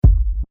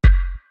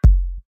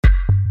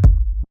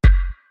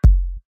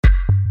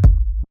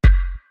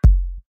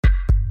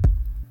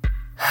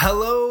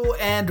Hello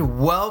and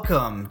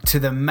welcome to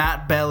the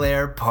Matt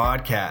Belair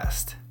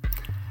podcast.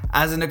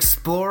 As an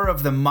explorer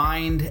of the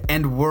mind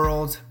and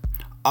world,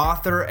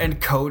 author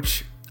and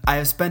coach, I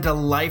have spent a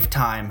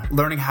lifetime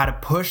learning how to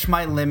push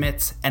my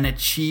limits and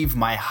achieve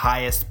my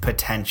highest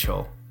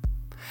potential.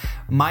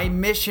 My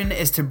mission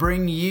is to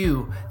bring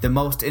you the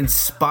most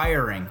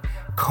inspiring,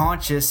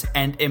 conscious,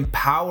 and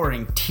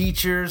empowering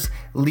teachers,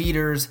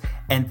 leaders,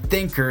 and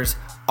thinkers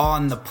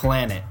on the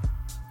planet.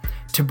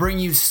 To bring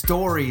you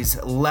stories,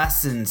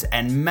 lessons,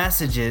 and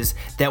messages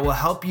that will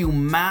help you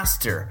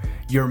master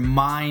your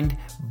mind,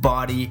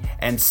 body,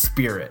 and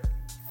spirit.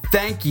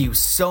 Thank you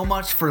so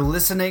much for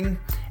listening,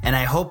 and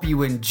I hope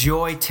you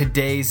enjoy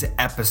today's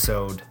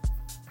episode.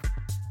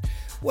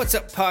 What's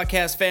up,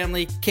 podcast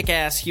family?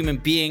 Kick-ass human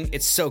being.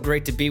 It's so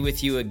great to be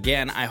with you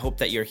again. I hope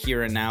that your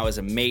here and now is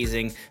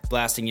amazing.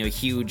 Blasting you a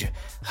huge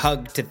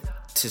hug to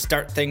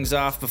start things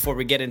off before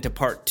we get into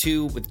part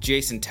 2 with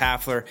Jason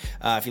Taffler.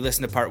 If you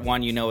listen to part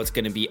 1, you know it's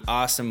going to be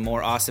awesome,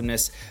 more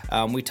awesomeness.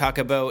 We talk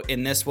about,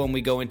 in this one, we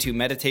go into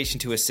meditation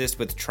to assist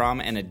with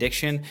trauma and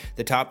addiction,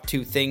 the top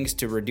 2 things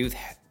to reduce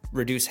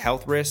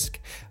health risk,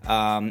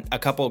 a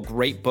couple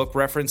great book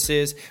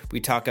references.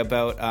 We talk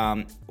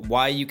about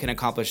why you can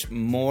accomplish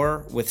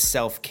more with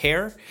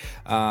self-care,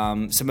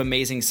 some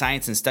amazing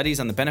science and studies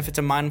on the benefits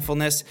of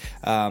mindfulness,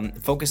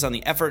 focus on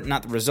the effort,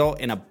 not the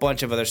result, and a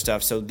bunch of other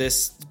stuff. So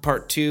this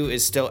part 2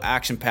 is still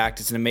action-packed.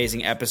 It's an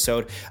amazing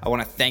episode. I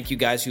want to thank you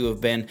guys who have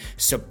been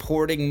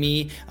supporting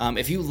me.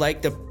 If you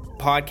like the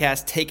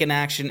podcast, take an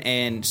action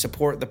and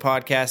support the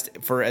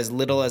podcast for as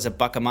little as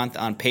 $1 a month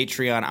on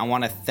Patreon. I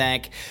want to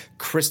thank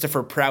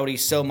Christopher Prouty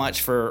so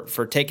much for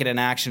taking an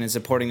action and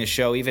supporting the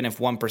show. Even if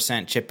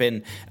 1% chip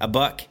in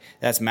 $1,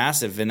 that's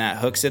massive, and that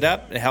hooks it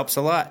up. It helps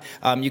a lot.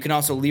 You can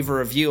also leave a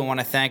review. I want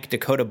to thank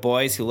Dakota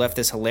Boys, who left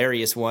this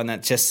hilarious one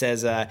that just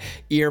says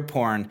ear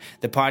porn.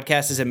 The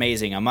podcast is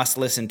amazing. A must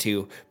listen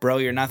to. Bro,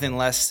 you're nothing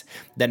less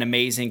than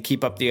amazing.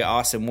 Keep up the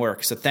awesome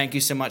work. So thank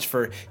you so much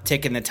for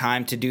taking the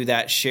time to do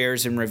that.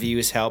 Shares and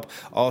reviews help.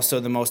 Also,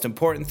 the most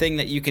important thing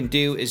that you can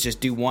do is just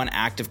do one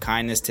act of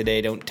kindness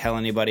today. Don't tell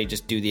anybody,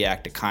 just do the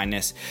act of kindness.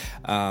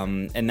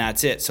 And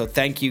that's it. So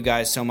thank you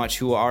guys so much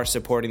who are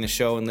supporting the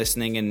show and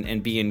listening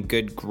and being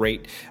good,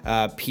 great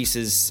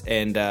pieces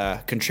and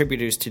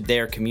contributors to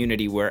their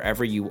community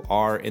wherever you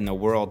are in the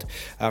world.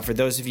 For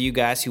those of you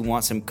guys who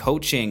want some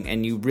coaching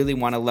and you really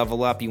want to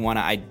level up, you want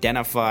to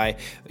identify,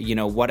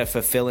 what a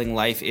fulfilling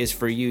life is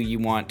for you. You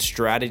want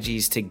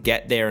strategies to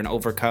get there and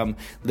overcome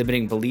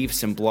limiting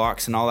beliefs and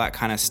blocks and all that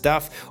kind of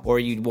stuff, or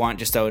you want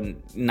just a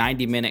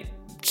 90-minute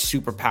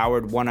super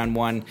powered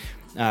one-on-one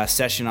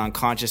session on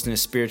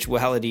consciousness,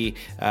 spirituality,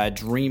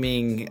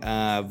 dreaming,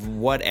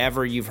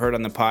 whatever you've heard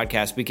on the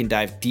podcast. We can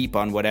dive deep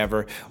on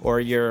whatever.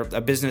 Or you're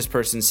a business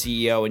person,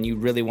 CEO, and you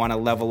really want to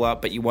level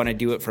up, but you want to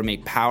do it from a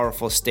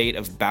powerful state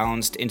of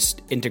balanced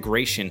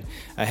integration.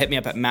 Hit me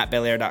up at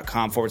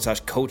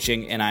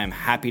mattbelair.com/coaching, and I am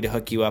happy to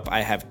hook you up.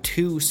 I have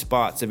 2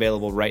 spots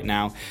available right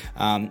now.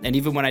 And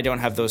even when I don't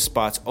have those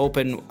spots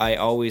open, I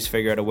always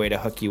figure out a way to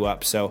hook you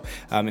up. So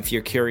if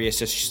you're curious,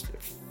 just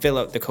fill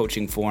out the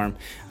coaching form.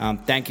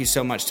 Thank you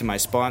so much to my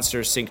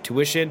sponsor, Sync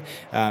Tuition.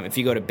 If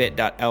you go to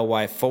bit.ly/gamma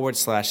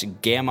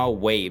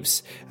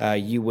waves,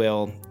 you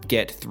will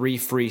get 3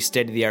 free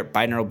state-of-the-art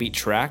binaural beat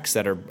tracks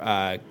that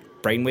are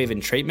brainwave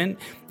entrainment,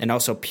 and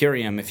also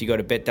Purium. If you go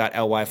to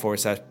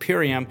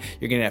bit.ly/Purium,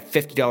 you're going to get a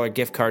 $50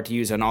 gift card to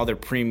use on all their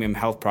premium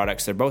health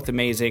products. They're both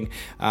amazing.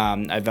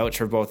 I vouch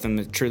for both of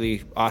them.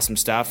 Truly awesome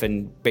stuff,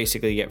 and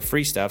basically get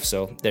free stuff.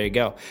 So there you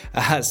go.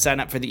 Sign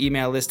up for the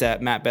email list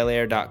at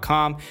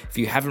mattbelair.com. If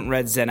you haven't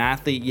read Zen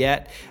Athlete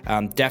yet,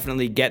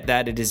 definitely get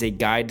that. It is a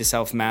guide to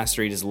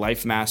self-mastery. It is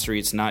life mastery.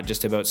 It's not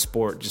just about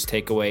sport. Just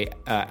take away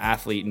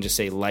athlete and just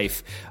say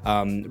life.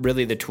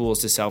 Really the tools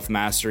to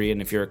self-mastery.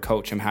 And if you're a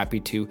coach, I'm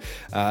happy to.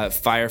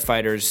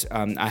 Firefighters,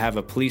 I have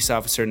a police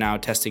officer now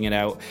testing it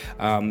out,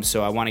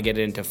 so I want to get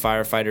it into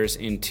firefighters,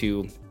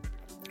 into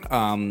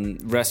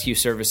rescue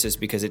services,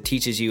 because it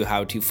teaches you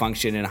how to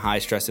function in high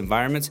stress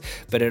environments,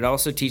 but it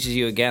also teaches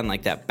you, again,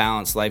 like that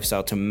balanced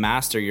lifestyle, to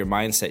master your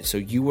mindset, so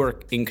you are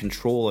in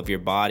control of your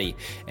body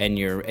and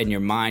your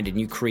mind, and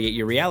you create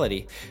your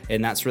reality.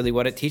 And that's really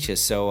what it teaches.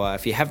 So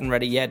if you haven't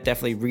read it yet,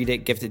 definitely read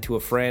it, gift it to a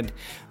friend.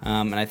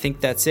 And I think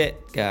that's it.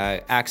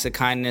 Acts of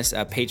kindness.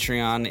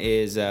 Patreon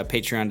is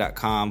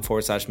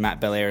patreon.com/Matt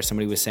Belair.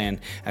 Somebody was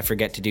saying I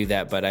forget to do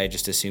that, but I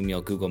just assume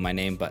you'll Google my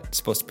name, but I'm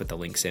supposed to put the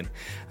links in.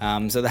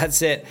 So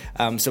that's it.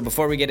 So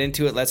before we get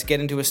into it, let's get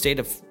into a state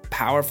of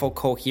powerful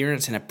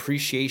coherence and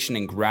appreciation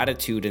and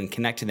gratitude, and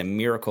connect to the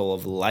miracle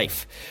of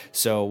life.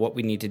 So what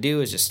we need to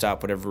do is just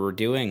stop whatever we're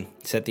doing,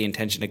 set the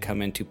intention to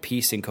come into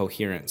peace and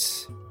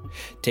coherence.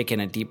 Take in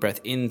a deep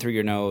breath in through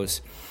your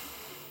nose,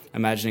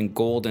 imagining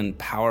golden,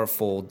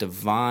 powerful,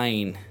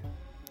 divine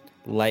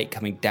light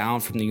coming down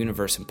from the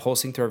universe and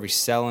pulsing through every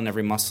cell and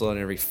every muscle and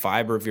every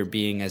fiber of your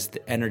being, as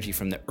the energy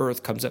from the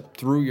earth comes up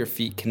through your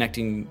feet,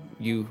 connecting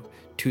you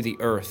to the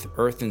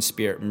earth and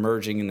spirit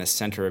merging in the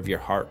center of your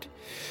heart.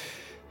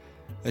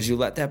 As you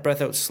let that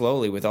breath out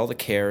slowly with all the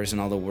cares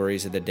and all the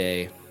worries of the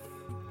day,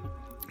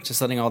 Just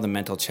letting all the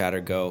mental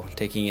chatter go,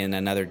 taking in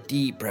another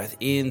deep breath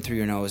in through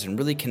your nose and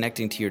really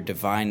connecting to your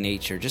divine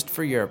nature, just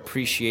for your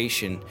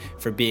appreciation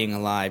for being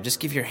alive.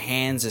 Just give your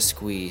hands a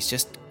squeeze,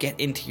 just get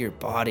into your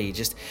body,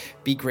 just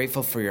be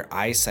grateful for your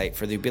eyesight,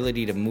 for the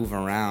ability to move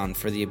around,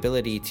 for the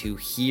ability to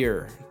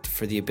hear,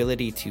 for the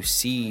ability to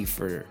see,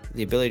 for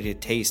the ability to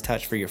taste,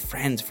 touch, for your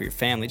friends, for your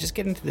family. Just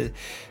get into the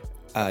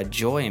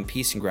joy and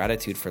peace and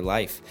gratitude for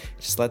life.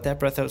 Just let that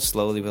breath out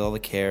slowly with all the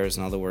cares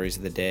and all the worries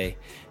of the day.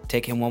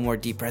 Take in one more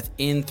deep breath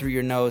in through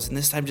your nose, and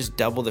this time just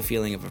double the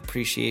feeling of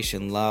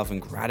appreciation, love, and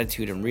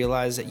gratitude, and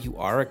realize that you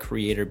are a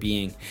creator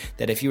being,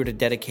 that if you were to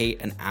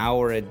dedicate an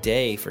hour a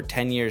day for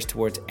 10 years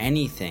towards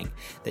anything,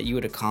 that you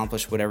would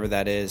accomplish whatever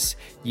that is.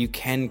 You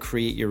can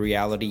create your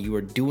reality. You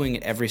are doing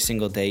it every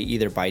single day,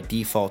 either by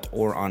default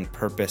or on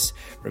purpose.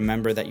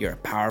 Remember that you're a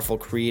powerful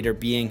creator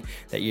being,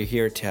 that you're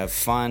here to have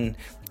fun,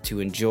 to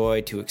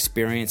enjoy, to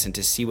experience, and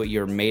to see what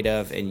you're made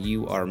of. And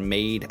you are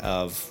made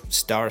of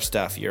star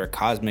stuff. You're a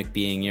cosmic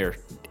being. You're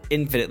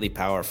infinitely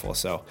powerful.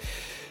 So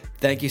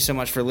thank you so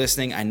much for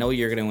listening. I know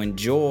you're going to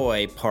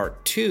enjoy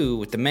part 2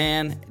 with the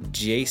man,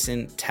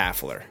 Jason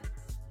Taffler.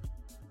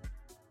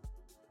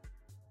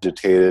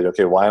 Agitated.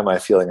 Okay, why am I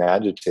feeling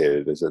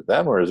agitated? Is it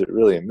them or is it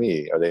really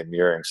me? Are they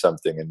mirroring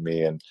something in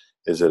me? And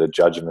is it a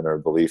judgment or a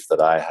belief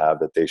that I have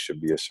that they should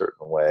be a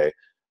certain way,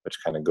 which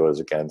kind of goes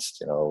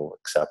against,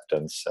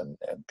 acceptance and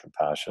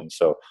compassion.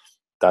 So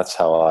that's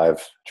how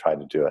I've tried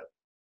to do it.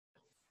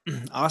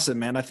 Awesome,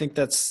 man. I think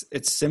it's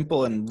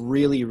simple and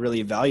really,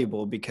 really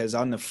valuable, because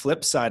on the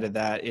flip side of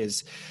that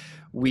is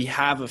we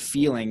have a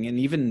feeling, and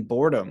even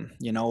boredom,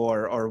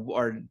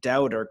 or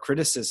doubt or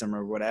criticism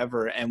or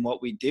whatever. And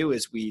what we do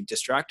is we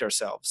distract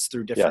ourselves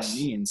through different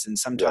means. And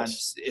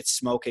sometimes it's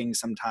smoking,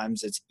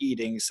 sometimes it's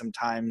eating,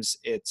 sometimes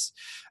it's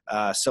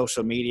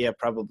social media.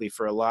 Probably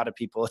for a lot of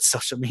people, it's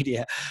social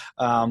media.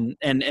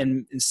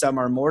 And some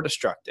are more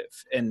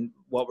destructive. And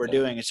what we're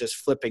doing is just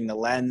flipping the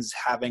lens,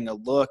 having a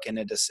look and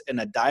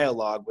a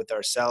dialogue with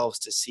ourselves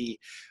to see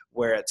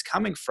where it's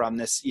coming from.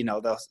 This,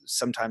 they'll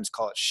sometimes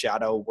call it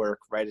shadow work,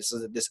 right? It's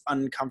this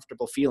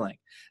uncomfortable feeling.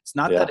 It's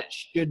not that it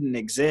shouldn't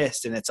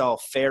exist and it's all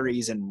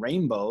fairies and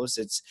rainbows.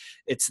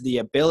 It's the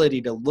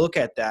ability to look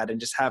at that and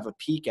just have a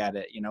peek at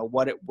it.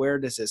 Where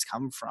does this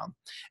come from?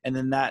 And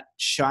then that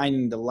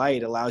shining the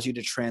light allows you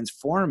to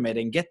transform it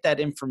and get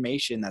that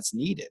information that's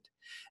needed.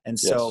 And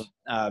so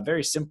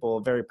very simple,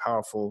 very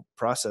powerful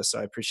process. So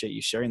I appreciate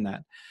you sharing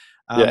that.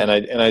 And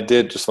I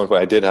did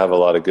have a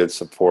lot of good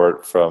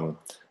support from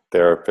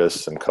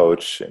therapists and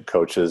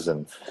coaches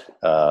and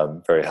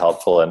very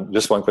helpful. And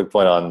just one quick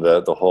point on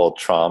the whole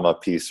trauma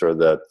piece, or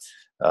the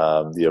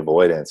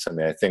avoidance. I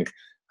mean, I think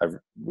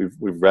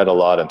we've read a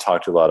lot and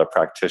talked to a lot of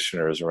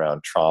practitioners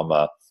around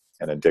trauma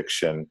and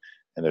addiction.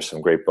 And there's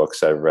some great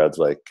books I've read,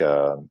 like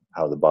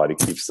How the Body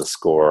Keeps the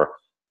Score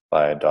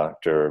by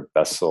Dr.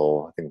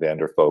 Bessel, I think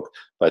Vanderfolk.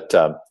 But,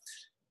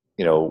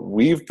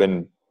 we've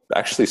been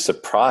actually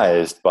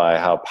surprised by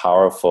how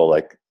powerful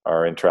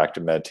our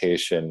interactive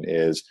meditation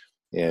is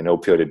in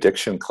opioid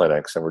addiction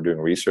clinics. And we're doing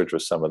research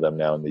with some of them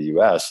now in the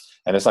US.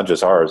 And it's not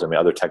just ours. I mean,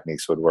 other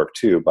techniques would work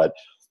too.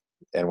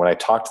 And when I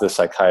talked to the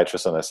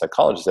psychiatrist and the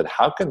psychologist, I said,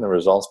 how can the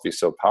results be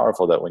so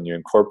powerful that when you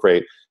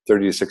incorporate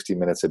 30 to 60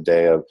 minutes a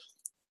day of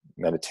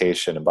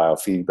meditation and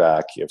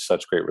biofeedback, you have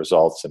such great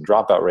results and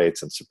dropout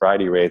rates and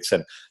sobriety rates?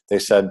 And they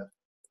said,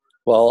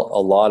 well, a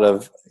lot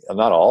of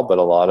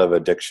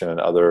addiction and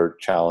other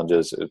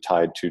challenges are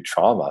tied to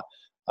trauma,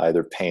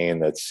 either pain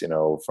that's,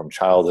 from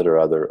childhood or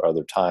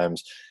other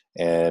times.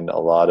 And a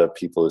lot of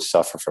people who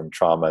suffer from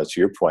trauma, to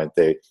your point,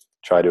 they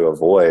try to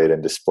avoid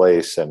and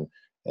displace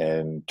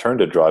and turn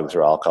to drugs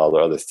or alcohol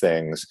or other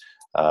things.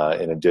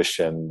 In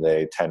addition,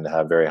 they tend to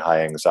have very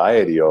high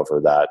anxiety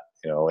over that,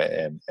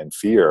 and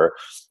fear.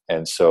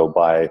 And so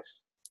by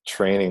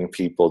training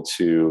people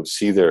to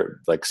see their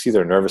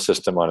nervous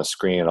system on a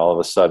screen, all of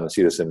a sudden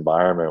see this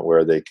environment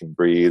where they can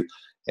breathe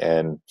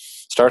and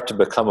start to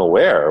become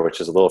aware,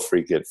 which is a little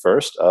freaky at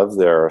first, of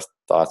their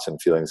thoughts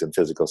and feelings and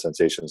physical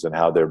sensations, and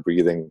how their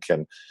breathing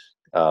can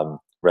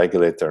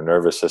regulate their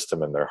nervous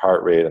system and their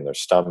heart rate and their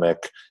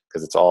stomach,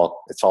 because it's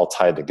all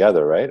tied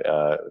together, right?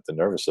 The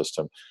nervous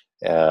system.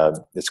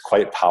 It's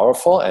quite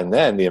powerful. And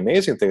then the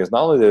amazing thing is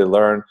not only do they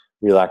learn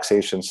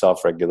relaxation,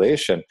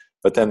 self-regulation,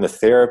 but then the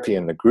therapy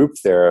and the group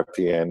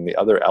therapy and the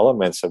other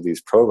elements of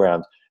these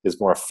programs is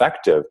more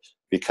effective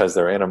because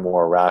they're in a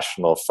more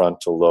rational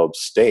frontal lobe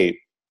state,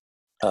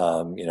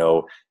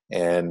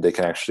 and they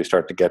can actually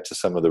start to get to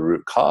some of the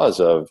root cause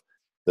of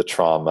the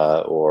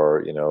trauma,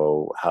 or,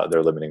 how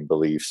their limiting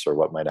beliefs or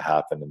what might have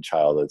happened in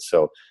childhood.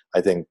 So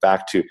I think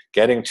back to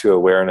getting to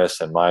awareness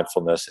and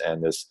mindfulness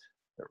and this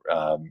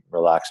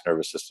relaxed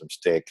nervous system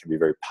state can be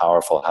very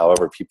powerful.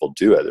 However people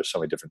do it, there's so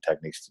many different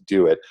techniques to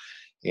do it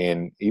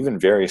in even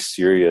very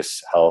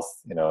serious health,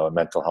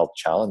 mental health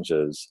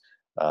challenges,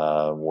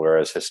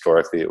 whereas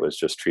historically it was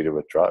just treated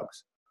with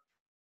drugs.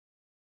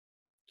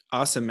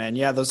 Awesome, man.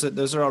 Yeah,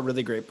 those are all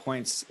really great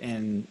points.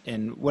 And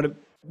what it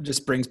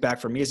just brings back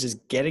for me is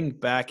just getting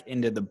back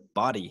into the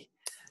body.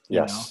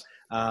 Yes.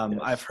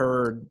 I've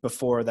heard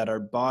before that our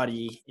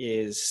body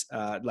is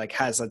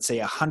has, let's say,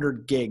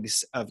 100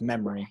 gigs of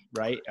memory,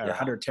 right? Or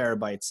 100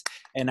 terabytes.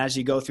 And as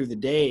you go through the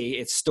day,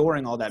 it's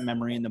storing all that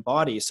memory in the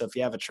body. So if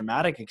you have a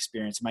traumatic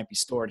experience, it might be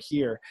stored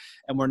here.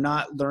 And we're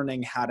not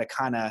learning how to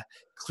kind of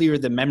clear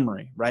the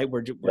memory, right?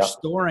 We're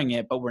storing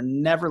it, but we're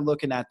never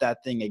looking at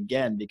that thing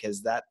again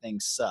because that thing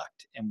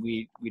sucked and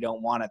we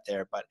don't want it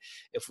there. But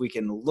if we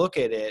can look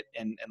at it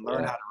and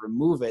learn how to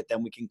remove it,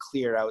 then we can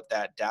clear out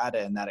that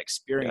data and that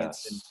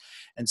experience.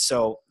 And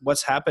so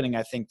what's happening,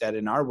 I think, that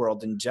in our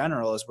world in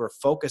general is we're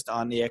focused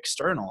on the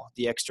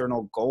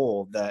external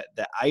goal, the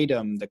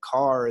item, the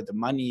car, the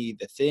money,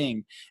 the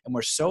thing. And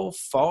we're so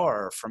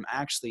far from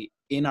actually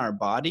in our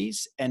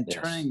bodies and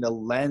turning the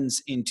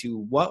lens into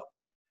what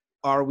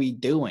are we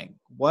doing?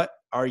 What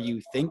are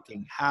you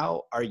thinking?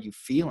 How are you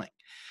feeling?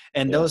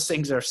 And those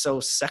things are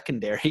so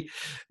secondary,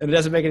 and it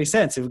doesn't make any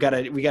sense. We got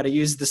to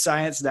use the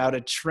science now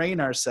to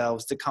train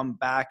ourselves to come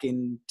back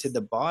into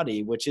the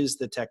body, which is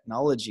the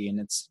technology, and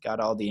it's got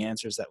all the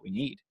answers that we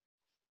need.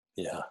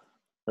 Yeah,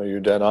 well,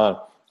 you're dead on.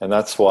 And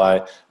that's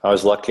why I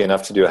was lucky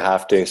enough to do a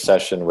half-day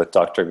session with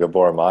Dr.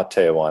 Gabor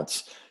Mate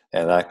once.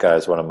 And that guy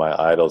is one of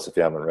my idols if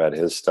you haven't read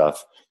his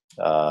stuff.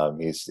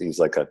 He's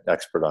like an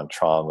expert on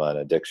trauma and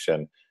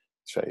addiction.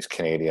 He's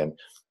Canadian.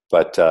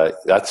 But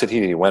that's what he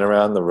did. He went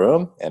around the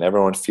room and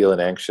everyone feeling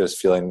anxious,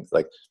 feeling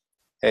like,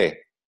 hey,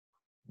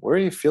 where are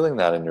you feeling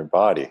that in your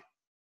body?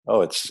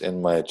 Oh, it's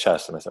in my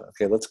chest. And I said,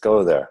 okay, let's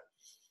go there.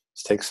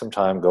 Let's take some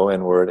time, go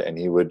inward. And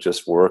he would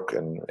just work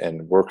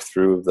and work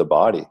through the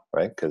body,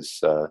 right? Because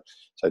so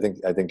I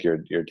think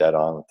you're dead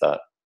on with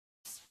that.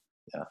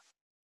 Yeah.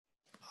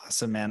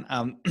 Awesome,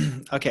 man.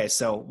 Okay,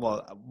 so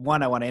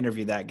one, I want to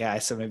interview that guy,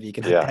 so maybe you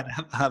can hook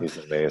that up. He's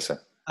amazing.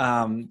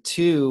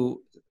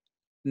 Two,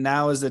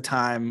 now is the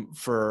time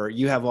for,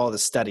 you have all the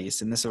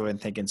studies, and this is what I'm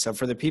thinking. So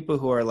for the people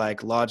who are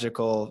like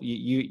logical,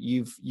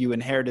 you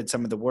inherited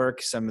some of the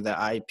work, some of the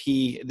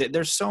IP.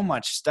 There's so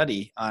much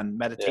study on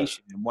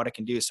meditation and what it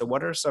can do. So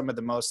what are some of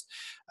the most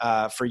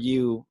for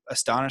you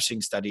astonishing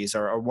studies,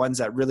 or ones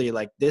that really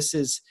like this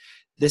is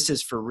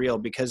for real?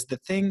 Because the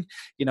thing,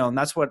 and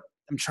that's what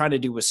I'm trying to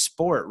do with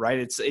sport,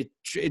 right?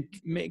 It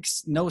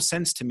makes no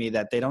sense to me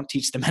that they don't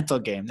teach the mental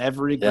game.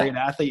 Every great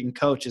athlete and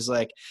coach is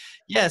like,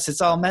 yes,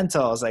 it's all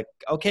mental. I was like,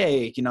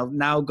 okay,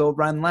 now go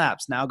run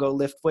laps, now go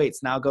lift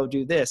weights, now go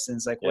do this. And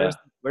it's like,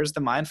 where's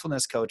the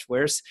mindfulness coach?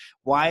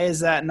 Why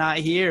is that not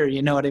here?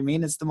 You know what I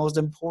mean? It's the most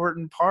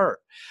important part.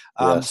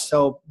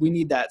 So we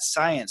need that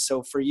science.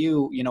 So for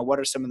you, what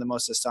are some of the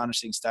most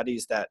astonishing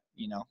studies that,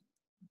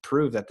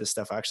 prove that this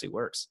stuff actually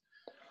works?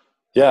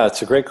 Yeah,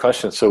 it's a great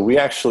question. So we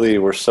actually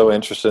were so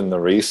interested in the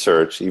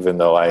research, even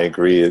though I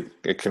agree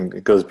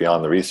it goes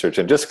beyond the research.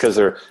 And just because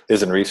there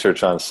isn't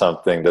research on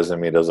something doesn't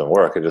mean it doesn't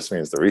work. It just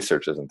means the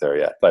research isn't there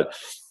yet. But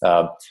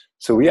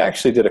so we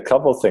actually did a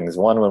couple of things.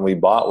 One, when we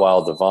bought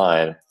Wild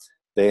Divine,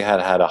 they had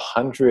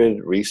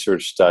 100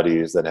 research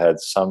studies that had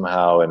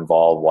somehow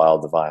involved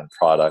Wild Divine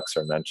products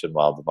or mentioned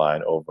Wild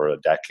Divine over a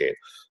decade.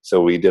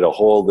 So we did a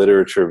whole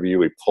literature review.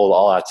 We pulled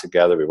all that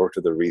together. We worked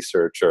with a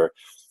researcher.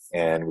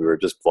 And we were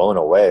just blown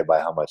away by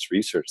how much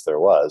research there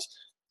was.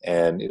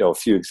 And, a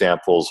few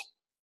examples,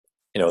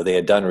 they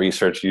had done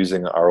research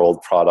using our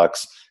old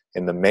products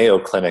in the Mayo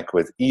Clinic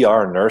with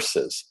ER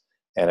nurses.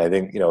 And I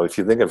think, if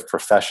you think of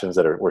professions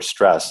that were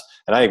stress,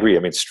 and I agree,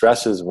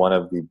 stress is one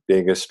of the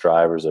biggest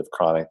drivers of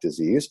chronic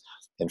disease.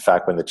 In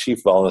fact, when the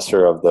chief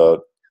wellnesser of the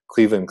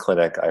Cleveland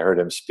Clinic, I heard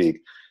him speak,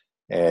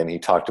 and he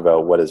talked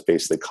about what has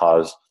basically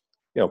caused,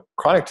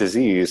 chronic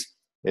disease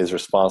is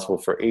responsible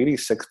for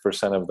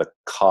 86% of the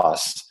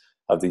costs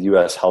of the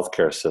U.S.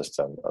 healthcare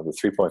system. Of the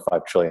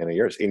 $3.5 trillion a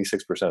year,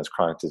 86% is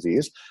chronic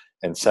disease,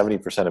 and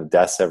 70% of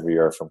deaths every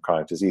year are from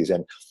chronic disease.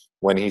 And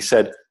when he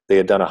said they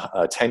had done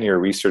a 10-year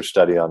research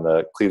study on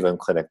the Cleveland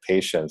Clinic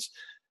patients,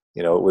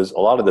 it was a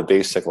lot of the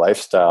basic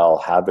lifestyle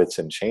habits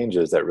and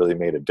changes that really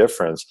made a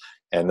difference.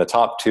 And the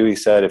top two, he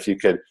said, if you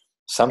could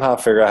somehow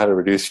figure out how to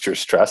reduce your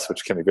stress,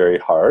 which can be very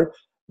hard,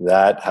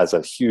 that has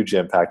a huge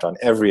impact on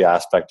every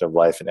aspect of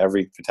life and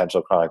every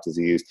potential chronic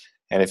disease.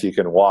 And if you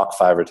can walk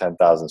 5,000 or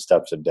 10,000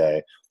 steps a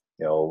day,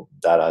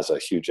 that has a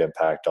huge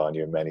impact on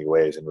you in many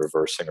ways in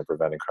reversing or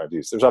preventing chronic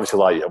disease. There's obviously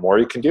a lot more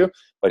you can do,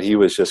 but he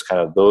was just kind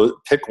of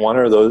pick one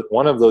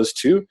of those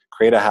two,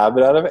 create a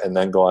habit out of it, and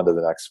then go on to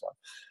the next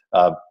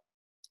one.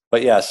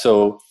 But yeah,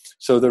 so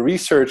the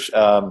research,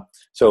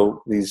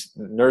 so these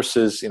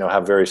nurses,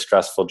 have very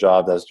stressful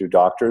jobs, as do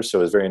doctors. So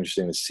it was very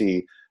interesting to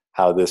see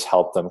how this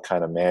helped them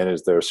kind of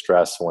manage their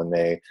stress when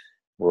they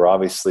were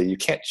obviously, you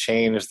can't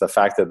change the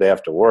fact that they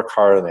have to work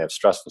hard and they have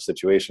stressful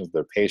situations with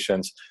their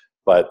patients,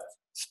 but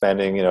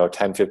spending,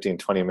 10, 15,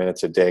 20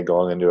 minutes a day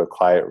going into a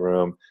quiet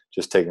room,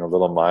 just taking a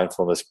little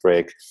mindfulness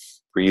break,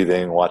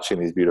 breathing, watching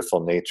these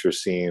beautiful nature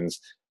scenes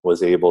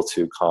was able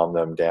to calm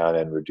them down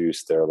and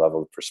reduce their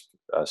level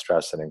of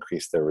stress and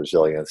increase their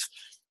resilience.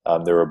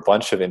 There were a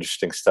bunch of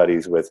interesting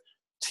studies with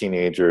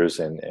teenagers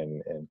and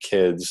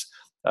kids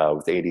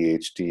with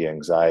ADHD,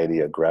 anxiety,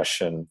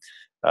 aggression,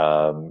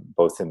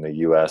 both in the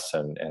US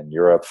and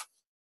Europe,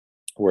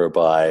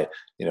 whereby,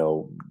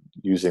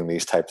 using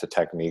these types of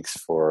techniques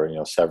for,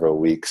 several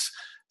weeks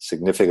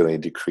significantly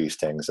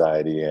decreased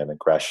anxiety and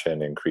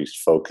aggression, increased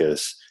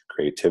focus,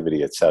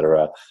 creativity,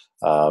 etc.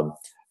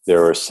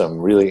 There were some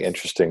really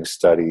interesting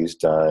studies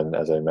done,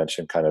 as I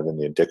mentioned, kind of in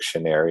the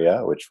addiction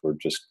area, which we're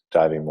just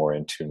diving more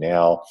into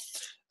now.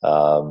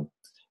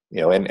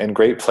 And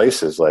great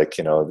places like,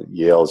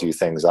 Yale's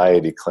Youth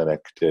Anxiety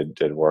Clinic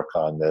did work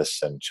on this,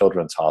 and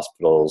children's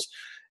hospitals.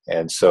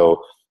 And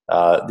so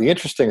the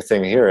interesting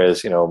thing here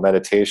is,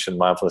 meditation,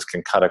 mindfulness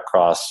can cut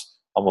across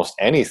almost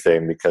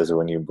anything, because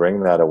when you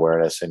bring that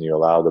awareness and you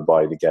allow the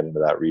body to get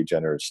into that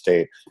regenerative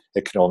state,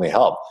 it can only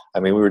help. I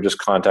mean, we were just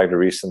contacted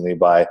recently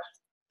by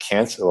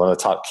one of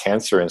the top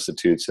cancer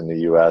institutes in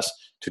the US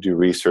to do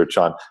research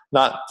on,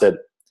 not that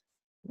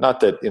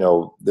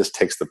this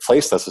takes the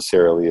place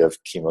necessarily of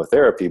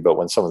chemotherapy, but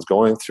when someone's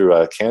going through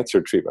a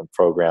cancer treatment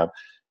program,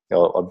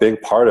 a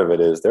big part of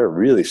it is they're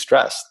really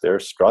stressed,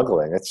 they're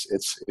struggling,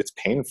 it's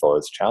painful,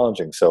 it's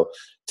challenging. So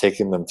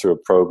taking them through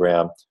a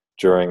program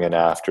during and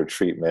after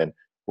treatment,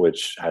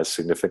 which has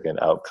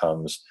significant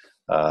outcomes,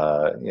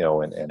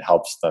 and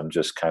helps them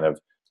just kind of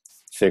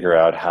figure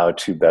out how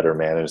to better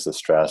manage the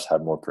stress,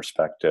 have more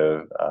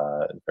perspective,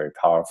 very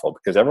powerful,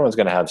 because everyone's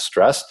going to have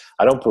stress.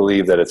 I don't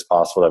believe that it's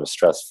possible to have a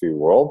stress-free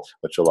world,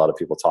 which a lot of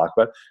people talk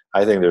about.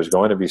 I think there's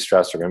going to be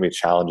stress, there are going to be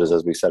challenges,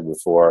 as we said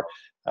before.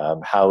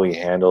 How we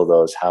handle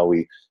those, how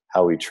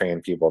we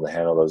train people to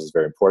handle those is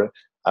very important.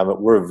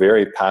 We're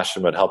very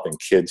passionate about helping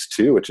kids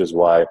too, which is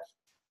why,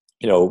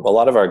 a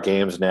lot of our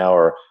games now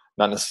are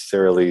not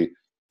necessarily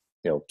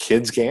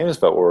kids games,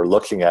 but we're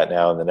looking at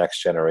now in the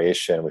next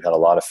generation. We've had a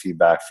lot of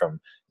feedback from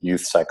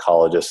youth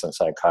psychologists and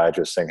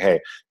psychiatrists saying, hey,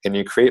 can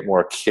you create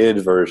more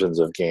kid versions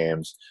of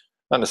games,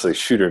 not necessarily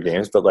shooter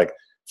games, but like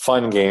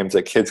fun games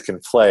that kids can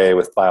play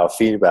with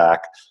biofeedback,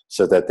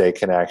 so that they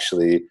can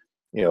actually,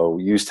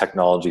 use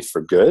technology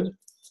for good.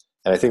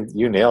 And I think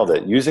you nailed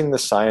it, using the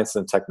science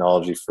and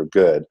technology for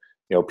good.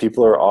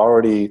 People are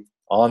already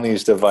on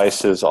these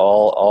devices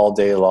all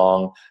day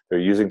long. They're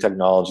using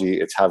technology.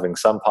 It's having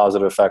some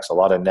positive effects, a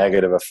lot of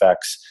negative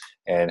effects.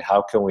 And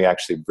how can we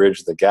actually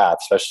bridge the gap,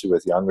 especially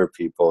with younger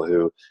people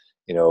who,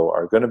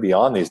 are going to be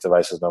on these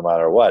devices no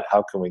matter what?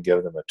 How can we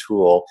give them a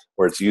tool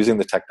where it's using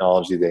the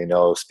technology they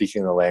know,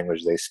 speaking the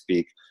language they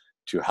speak,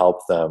 to help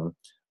them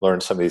learn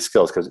some of these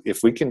skills? Because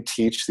if we can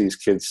teach these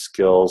kids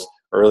skills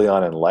early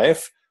on in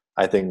life,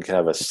 I think it can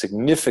have a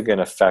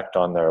significant effect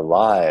on their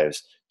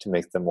lives to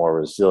make them more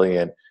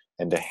resilient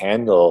and to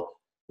handle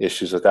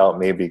issues without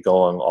maybe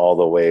going all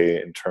the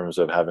way in terms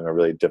of having a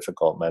really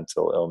difficult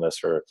mental illness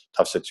or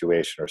tough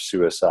situation or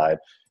suicide,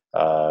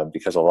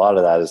 because a lot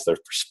of that is their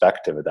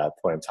perspective at that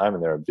point in time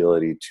and their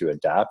ability to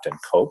adapt and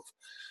cope.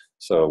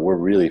 So we're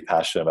really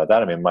passionate about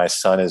that. I mean, my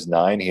son is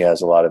 9. He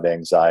has a lot of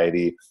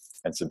anxiety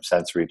and some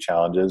sensory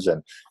challenges,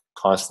 and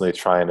constantly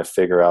trying to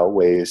figure out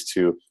ways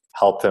to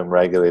help him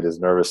regulate his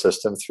nervous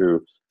system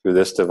through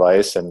this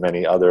device and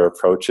many other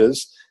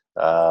approaches,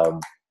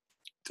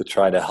 to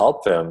try to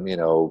help him,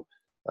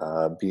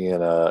 be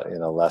in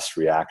a less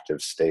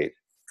reactive state.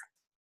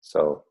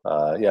 So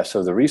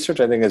so the research,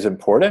 I think, is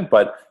important,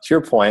 but to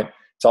your point,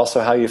 it's also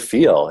how you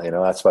feel.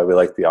 That's why we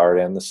like the art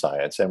and the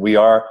science, and we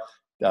are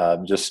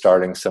just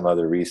starting some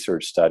other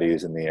research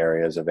studies in the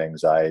areas of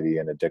anxiety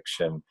and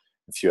addiction,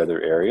 a few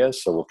other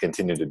areas. So we'll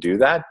continue to do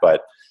that,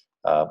 but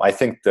I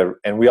think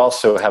and we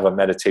also have a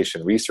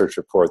meditation research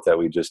report that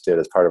we just did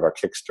as part of our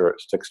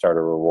Kickstarter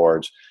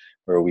rewards,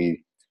 where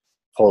we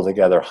pull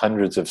together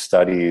hundreds of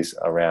studies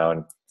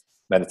around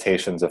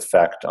meditation's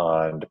effect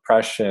on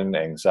depression,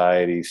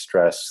 anxiety,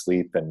 stress,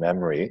 sleep, and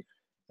memory.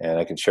 And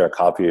I can share a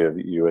copy of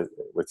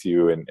with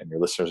you and your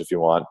listeners if you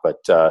want, but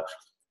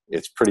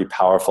it's pretty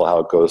powerful how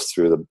it goes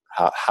through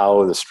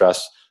how the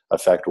stress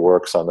effect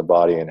works on the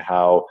body and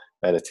how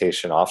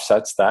meditation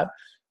offsets that.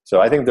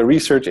 So I think the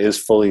research is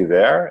fully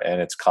there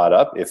and it's caught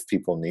up if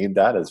people need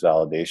that as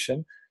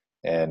validation.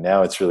 And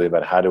now it's really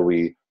about how do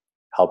we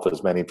help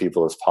as many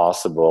people as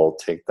possible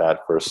take that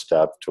first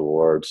step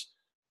towards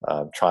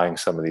trying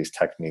some of these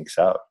techniques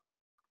out.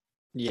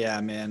 Yeah,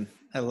 man.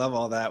 I love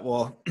all that.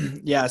 Well,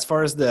 yeah, as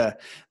far as the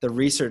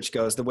research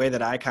goes, the way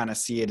that I kind of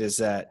see it is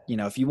that,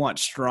 if you want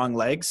strong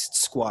legs,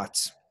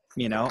 squats,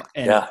 and,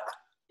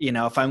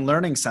 if I'm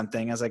learning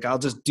something, I was like, I'll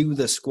just do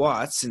the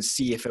squats and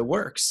see if it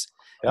works.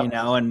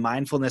 And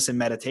mindfulness and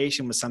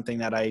meditation was something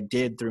that I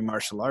did through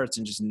martial arts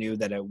and just knew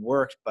that it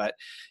worked. But,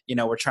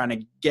 we're trying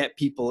to get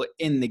people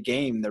in the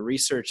game. The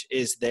research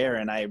is there.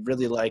 And I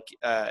really like,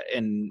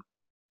 and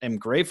am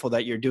grateful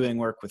that you're doing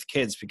work with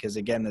kids, because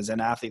again, the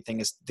Zen athlete thing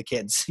is the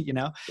kids, you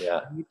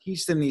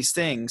teach them these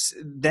things,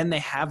 then they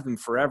have them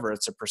forever.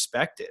 It's a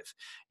perspective,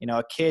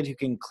 a kid who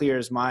can clear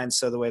his mind.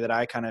 So the way that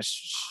I kind of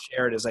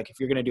share it is like, if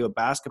you're going to do a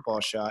basketball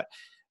shot,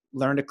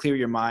 learn to clear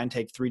your mind,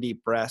 take 3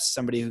 deep breaths.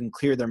 Somebody who can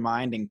clear their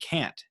mind and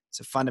can't.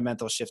 It's a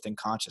fundamental shift in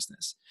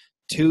consciousness.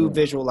 2,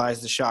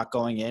 visualize the shot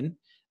going in,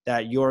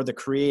 that you're the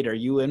creator,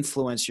 you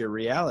influence your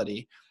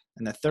reality.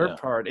 And the third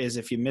part is,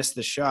 if you miss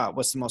the shot,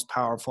 what's the most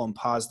powerful and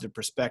positive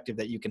perspective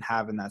that you can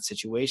have in that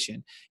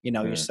situation?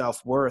 Your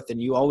self-worth,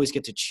 and you always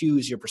get to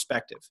choose your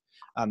perspective.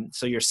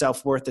 So your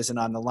self-worth isn't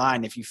on the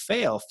line. If you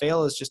fail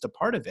is just a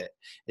part of it.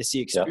 It's the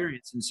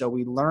experience. And so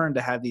we learn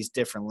to have these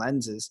different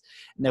lenses.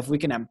 And if we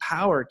can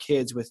empower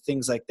kids with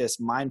things like this,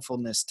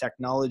 mindfulness,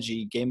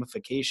 technology,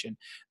 gamification,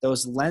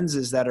 those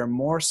lenses that are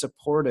more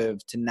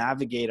supportive to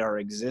navigate our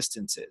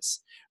existences,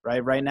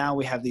 right? Right now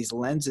we have these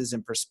lenses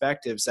and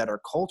perspectives that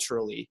are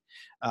culturally,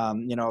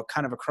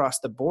 kind of across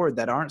the board,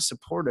 that aren't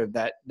supportive,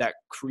 that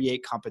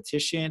create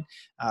competition,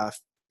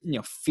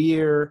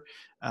 fear,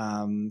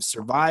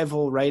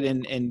 survival, right?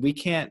 And we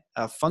can't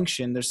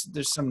function.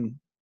 There's some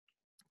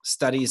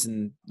studies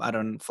in, I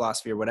don't know,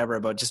 philosophy or whatever,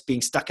 about just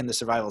being stuck in the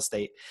survival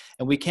state.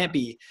 And we can't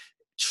be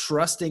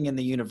trusting in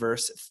the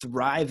universe,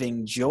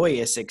 thriving,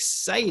 joyous,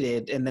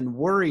 excited, and then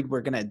worried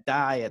we're going to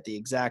die at the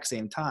exact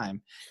same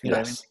time. What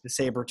I mean? The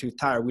saber-tooth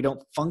tiger, we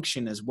don't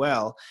function as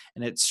well,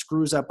 and it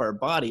screws up our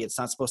body. It's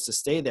not supposed to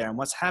stay there. And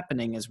what's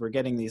happening is we're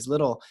getting these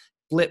little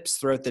blips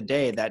throughout the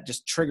day that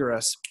just trigger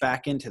us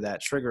back into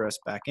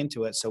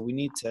it. So we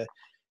need to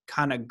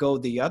kind of go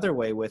the other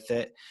way with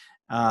it.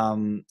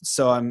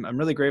 So I'm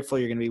really grateful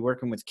you're going to be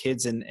working with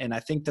kids. And I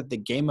think that the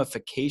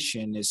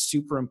gamification is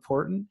super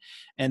important,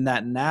 and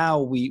that now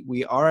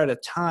we are at a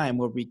time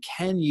where we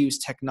can use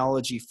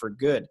technology for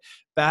good.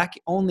 Back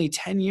only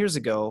 10 years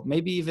ago,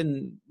 maybe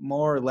even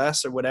more or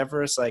less or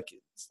whatever, it's like,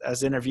 I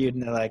was interviewed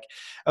and they're like,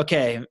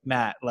 okay,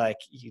 Matt, like,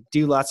 you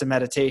do lots of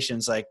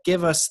meditations, like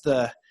give us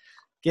the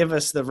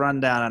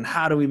rundown on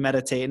how do we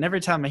meditate. And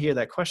every time I hear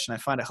that question, I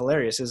find it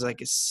hilarious. It's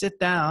like, sit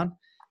down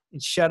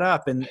and shut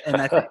up. And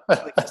I think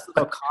like this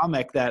little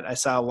comic that I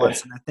saw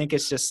once, and I think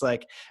it's just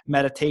like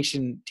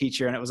meditation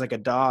teacher, and it was like a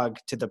dog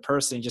to the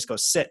person, and just go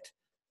sit.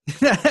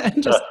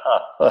 Just,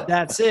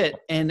 that's it.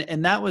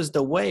 And that was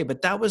the way,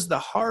 but that was the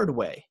hard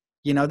way.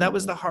 That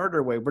was the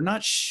harder way. We're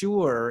not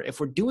sure if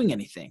we're doing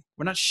anything.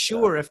 We're not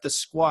sure if the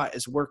squat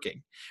is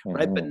working,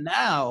 right? But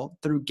now,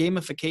 through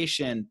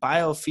gamification,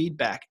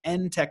 biofeedback,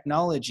 and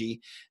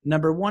technology,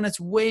 number one, it's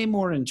way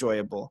more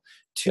enjoyable.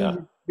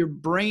 Two, your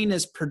brain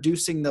is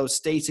producing those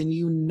states and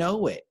you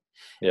know it.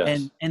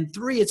 Yes. And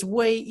three, it's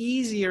way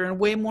easier and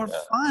way more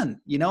fun.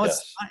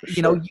 It's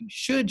you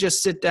should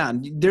just sit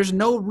down. There's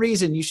no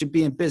reason you should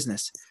be in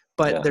business.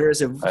 But there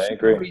is a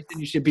reason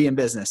you should be in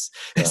business.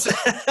 Yeah.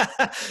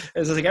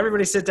 It's like,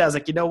 everybody sit down. It's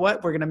like, you know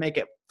what? We're going to make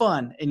it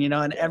fun. And,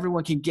 and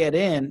everyone can get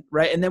in,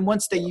 right? And then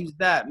once they use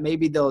that,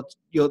 maybe they'll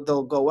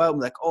go out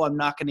and be like, oh, I'm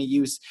not going to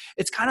use,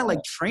 it's kind of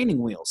like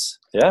training wheels.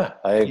 Yeah,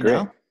 I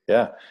agree.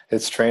 Yeah,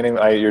 it's training.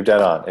 You're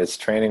dead on. It's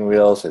training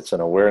wheels. It's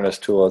an awareness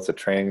tool. It's a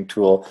training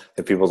tool.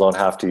 If people don't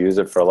have to use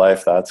it for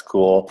life, that's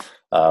cool.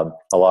 A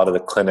lot of the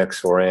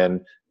clinics we're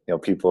in,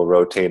 people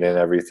rotate in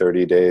every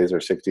 30 days or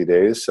 60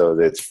 days, so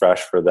that it's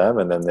fresh for them,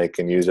 and then they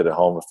can use it at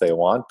home if they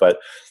want. But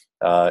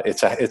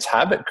it's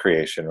habit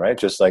creation, right?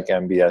 Just like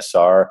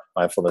MBSR,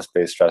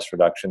 mindfulness-based stress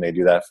reduction, they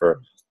do that for,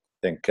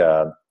 I think,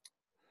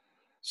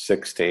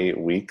 6 to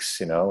 8 weeks.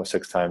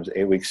 6 times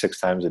 8 weeks,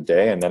 6 times a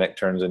day, and then it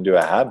turns into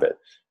a habit.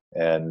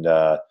 And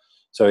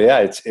so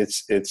it's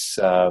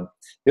the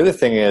other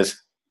thing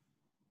is,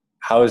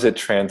 how is it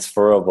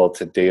transferable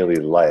to daily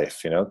life?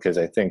 Because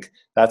I think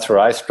that's where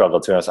I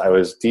struggled to. I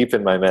was deep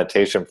in my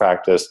meditation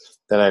practice,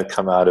 then I'd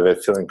come out of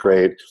it feeling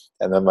great,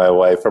 and then my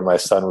wife or my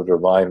son would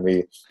remind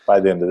me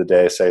by the end of the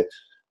day, say,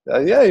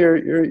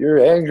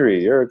 you're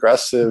angry, you're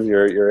aggressive,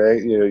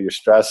 you're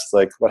stressed.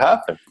 Like, what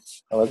happened?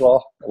 I'm like,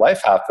 well,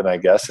 life happened, I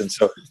guess. And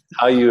so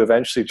how you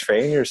eventually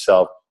train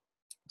yourself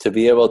to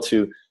be able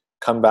to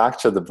come back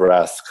to the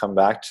breath, come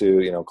back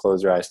to,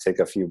 close your eyes, take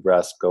a few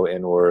breaths, go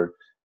inward,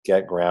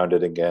 get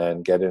grounded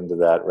again, get into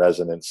that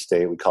resonant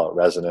state. We call it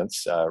resonant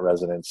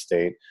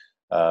state,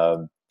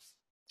 during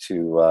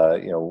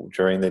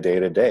the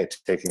day-to-day,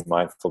 taking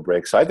mindful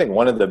breaks. So I think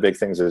one of the big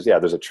things is,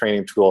 there's a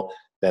training tool.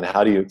 Then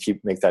how do you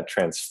make that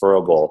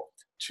transferable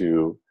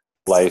to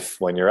life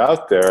when you're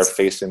out there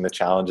facing the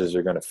challenges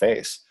you're going to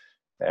face,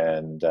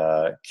 and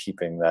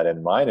keeping that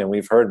in mind. And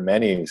we've heard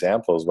many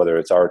examples, whether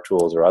it's our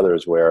tools or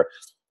others, where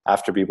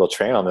after people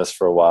train on this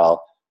for a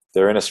while,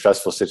 they're in a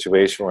stressful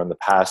situation where in the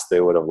past they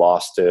would have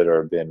lost it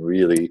or been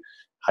really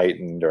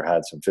heightened or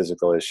had some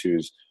physical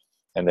issues.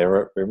 And they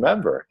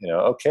remember,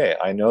 okay,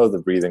 I know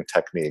the breathing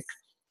technique.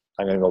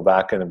 I'm going to go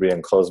back and breathe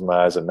and close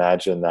my eyes,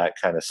 imagine that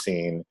kind of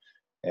scene.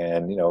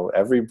 And,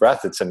 every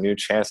breath, it's a new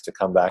chance to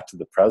come back to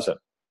the present,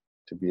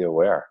 to be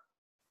aware.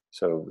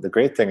 So the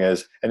great thing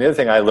is, and the other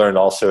thing I learned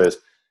also is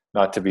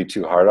not to be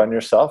too hard on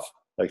yourself,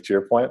 like to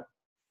your point.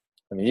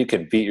 I mean, you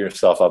can beat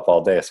yourself up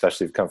all day,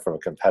 especially if you come from a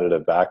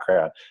competitive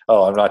background.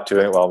 Oh, I'm not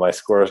doing well, my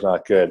score is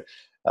not good.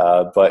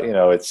 But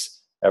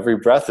it's every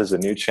breath is a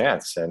new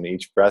chance, and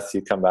each breath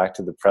you come back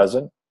to the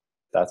present.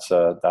 That's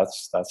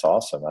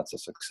awesome. That's a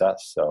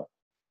success. So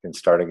you can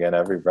start again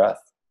every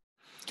breath.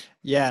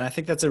 Yeah, and I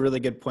think that's a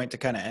really good point to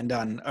kind of end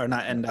on, or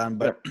not end on,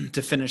 but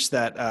to finish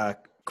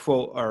that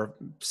quote or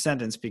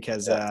sentence,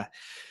 because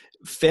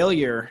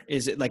failure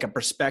is like a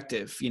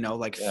perspective,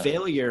 like Yeah.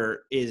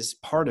 failure is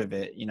part of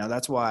it.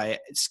 That's why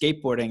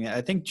skateboarding,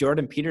 I think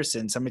Jordan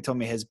Peterson, somebody told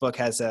me his book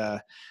has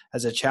a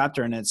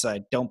chapter and it's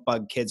like, don't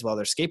bug kids while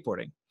they're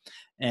skateboarding.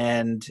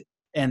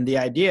 And the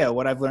idea,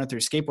 what I've learned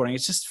through skateboarding,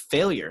 it's just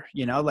failure.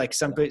 Like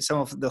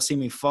they'll see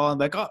me fall and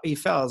be like, oh, he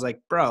fell. I was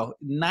like, bro,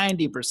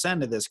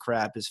 90% of this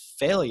crap is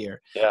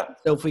failure. Yeah.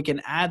 So if we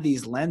can add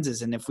these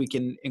lenses and if we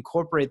can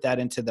incorporate that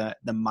into the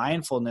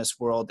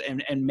mindfulness world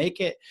and make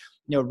it,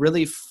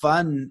 really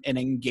fun and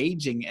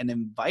engaging and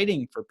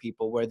inviting for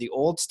people, where the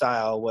old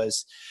style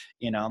was,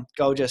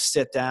 go just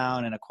sit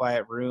down in a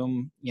quiet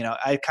room.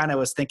 I kind of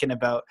was thinking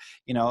about,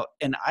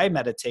 and I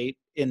meditate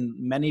in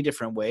many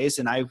different ways,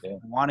 and I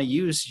want to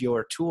use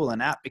your tool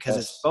and app because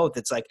it's both.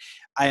 It's like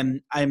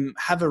I'm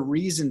have a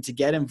reason to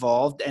get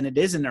involved, and it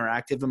is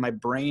interactive, and my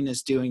brain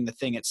is doing the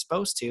thing it's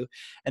supposed to.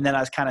 And then I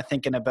was kind of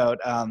thinking about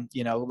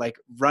like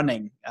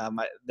running.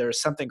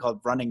 There's something called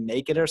running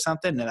naked or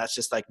something, and that's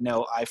just like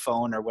no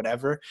iPhone or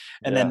whatever.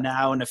 And then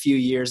now in a few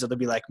years it'll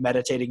be like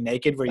meditating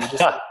naked, where you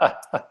just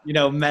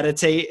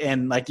meditate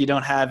and like you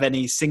don't have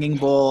any singing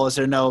bowls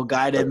or no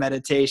guided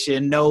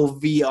meditation, no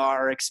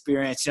VR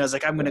experience. It's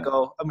like I'm gonna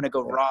go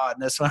raw in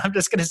this one. I'm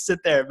just gonna sit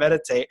there and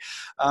meditate.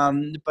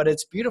 But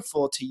it's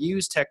beautiful to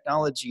use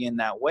technology in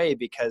that way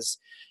because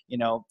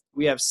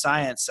we have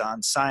science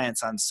on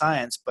science on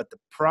science, but the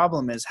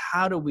problem is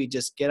how do we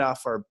just get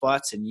off our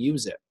butts and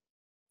use it?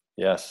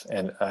 Yes,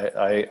 and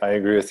I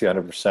agree with you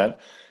 100%.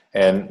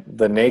 And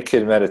the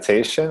naked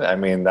meditation, I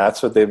mean,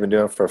 that's what they've been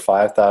doing for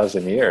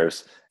 5,000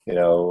 years, in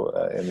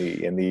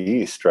the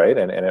East, right?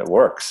 And it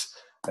works.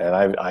 And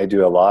I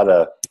do a lot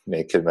of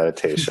naked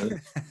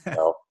meditation,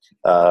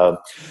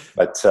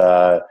 but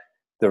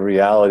the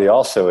reality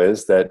also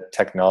is that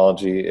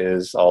technology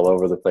is all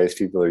over the place.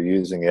 People are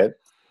using it.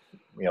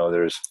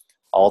 There's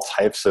all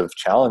types of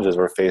challenges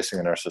we're facing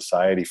in our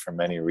society for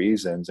many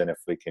reasons. And if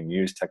we can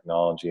use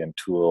technology and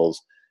tools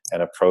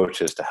and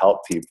approaches to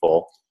help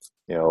people,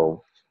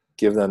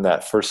 give them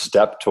that first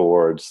step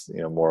towards,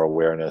 more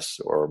awareness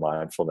or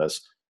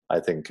mindfulness, I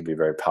think can be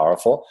very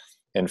powerful.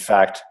 In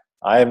fact,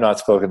 I have not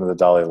spoken to the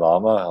Dalai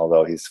Lama,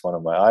 although he's one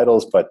of my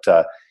idols, but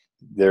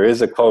there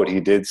is a quote he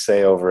did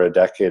say over a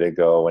decade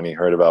ago when he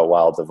heard about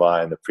Wild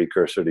Divine, the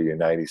precursor to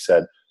Unyte. He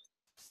said,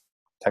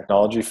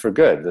 technology for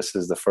good. This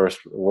is the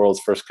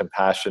world's first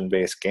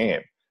compassion-based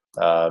game.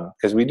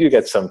 Because we do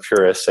get some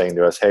purists saying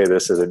to us, hey,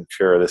 this isn't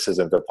pure, this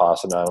isn't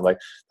Vipassana. I'm like,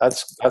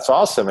 that's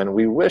awesome. And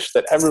we wish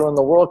that everyone in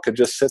the world could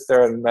just sit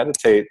there and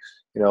meditate,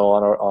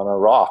 on a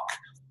rock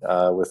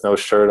with no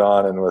shirt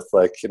on and with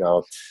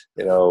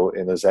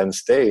in a Zen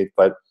state.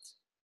 But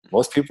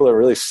most people are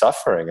really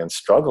suffering and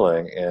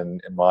struggling in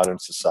modern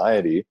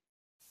society.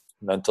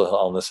 Mental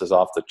illness is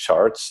off the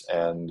charts,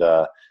 and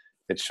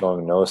it's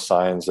showing no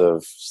signs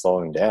of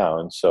slowing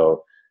down.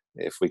 So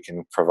if we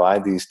can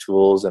provide these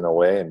tools in a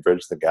way and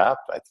bridge the gap,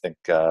 I think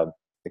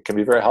it can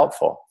be very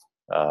helpful.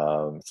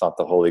 It's not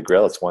the holy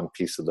grail. It's one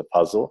piece of the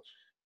puzzle.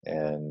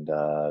 And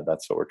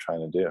that's what we're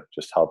trying to do.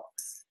 Just help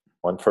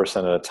one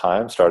person at a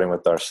time, starting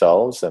with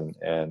ourselves and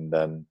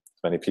then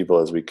as many people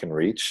as we can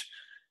reach,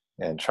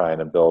 and trying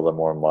to build a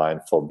more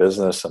mindful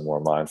business, a more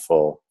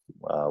mindful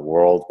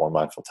world, more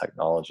mindful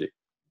technology.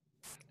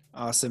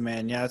 Awesome,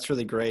 man. Yeah, that's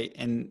really great.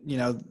 And,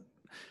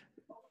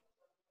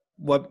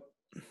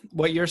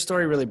 what your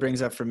story really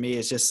brings up for me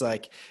is just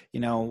like,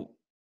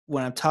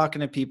 when I'm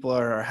talking to people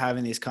or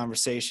having these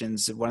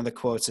conversations, one of the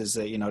quotes is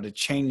that, to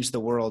change the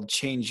world,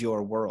 change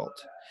your world.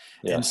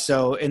 Yes. And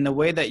so in the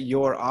way that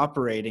you're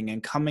operating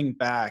and coming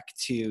back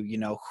to,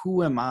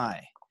 who am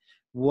I?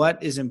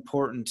 What is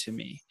important to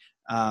me?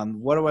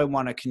 What do I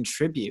want to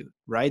contribute?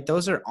 Right?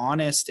 Those are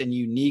honest and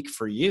unique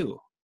for you.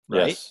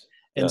 Right. Yes.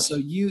 And so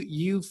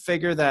you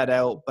figure that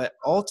out, but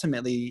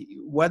ultimately,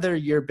 whether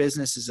your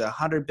business is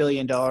 $100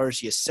 billion,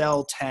 you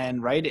sell 10,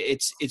 right?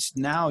 It's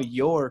now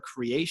your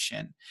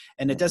creation,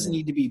 and it doesn't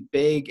need to be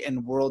big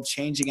and world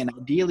changing. And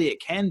ideally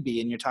it can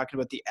be, and you're talking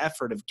about the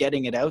effort of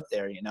getting it out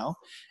there, and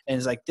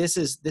it's like, this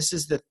is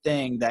the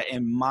thing that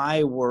in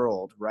my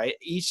world, right?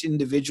 Each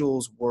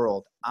individual's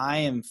world, I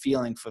am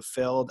feeling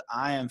fulfilled.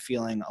 I am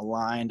feeling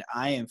aligned.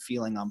 I am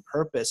feeling on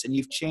purpose, and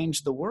you've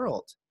changed the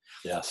world.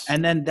 Yes.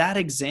 And then that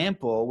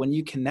example, when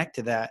you connect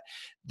to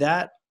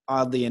that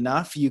oddly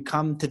enough, you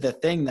come to the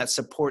thing that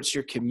supports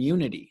your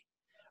community,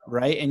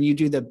 right? And you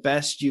do the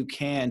best you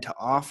can to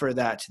offer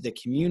that to the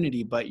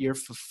community, but you're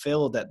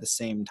fulfilled at the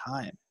same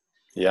time.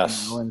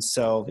 Yes. And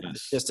so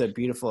it's just a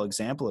beautiful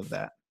example of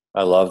that.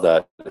 I love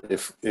that.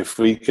 If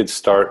we could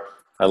start,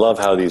 I love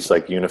how these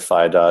like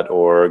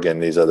Unify.org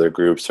and these other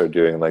groups are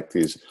doing like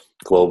these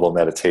global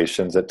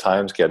meditations at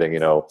times, getting,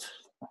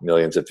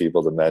 millions of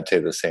people to meditate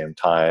at the same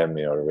time,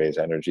 to raise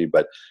energy.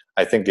 But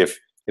I think if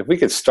we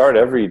could start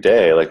every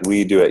day, like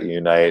we do at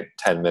Unyte,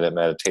 10-minute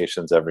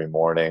meditations every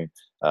morning,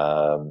 we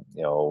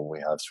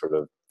have sort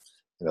of,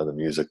 the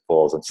music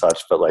bowls and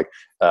such, but like,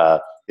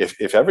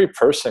 if every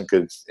person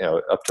could,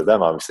 up to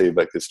them obviously,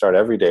 but could start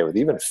every day with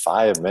even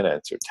 5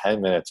 minutes or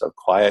 10 minutes of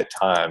quiet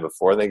time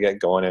before they get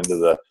going into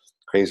the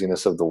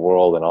craziness of the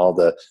world and all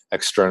the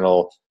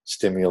external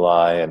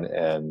stimuli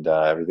and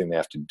everything they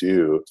have to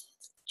do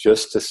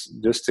just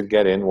to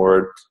get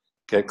inward,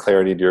 get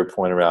clarity to your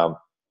point around,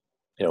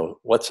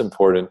 what's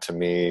important to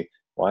me?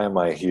 Why am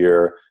I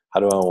here? How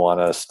do I want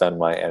to spend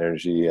my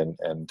energy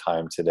and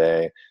time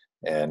today?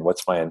 And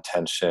what's my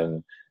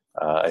intention?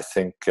 I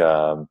think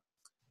that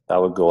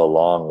would go a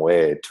long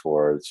way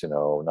towards,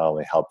 not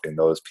only helping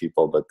those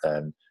people, but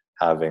then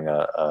having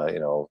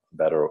a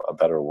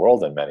better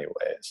world in many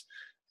ways.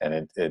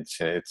 And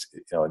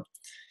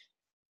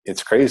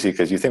it's crazy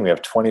because you think we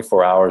have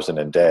 24 hours in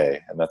a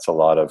day, and that's a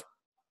lot of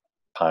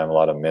time, a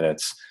lot of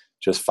minutes.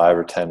 Just 5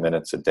 or 10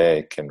 minutes a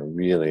day can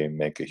really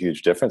make a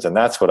huge difference. And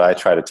that's what I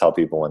try to tell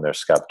people when they're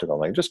skeptical.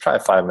 I'm like, just try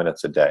 5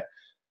 minutes a day.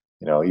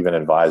 Even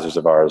advisors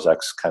of ours,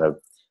 ex kind of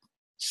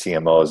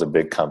CMOs of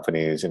big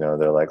companies,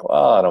 they're like,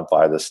 well, I don't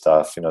buy this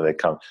stuff. They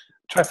come,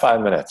 try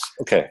 5 minutes.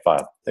 Okay,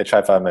 fine. They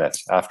try 5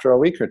 minutes. After a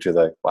week or two,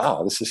 they're like,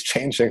 wow, this is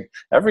changing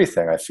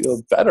everything. I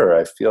feel better.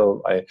 I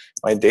feel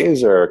my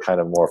days are kind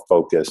of more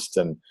focused,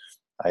 and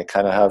I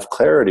kind of have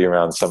clarity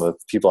around some of the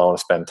people I want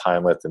to spend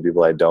time with and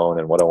people I don't,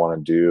 and what I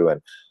want to do.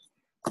 And,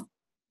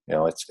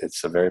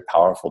 it's a very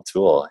powerful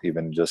tool,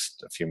 even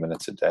just a few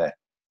minutes a day.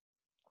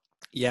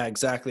 Yeah,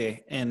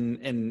 exactly.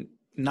 And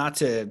not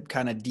to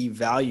kind of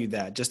devalue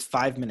that, just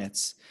 5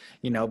 minutes,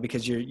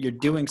 because you're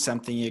doing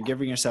something, you're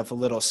giving yourself a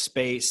little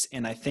space.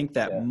 And I think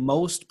that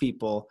most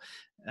people,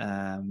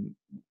 I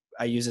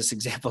use this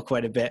example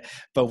quite a bit,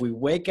 but we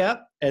wake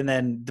up and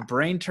then the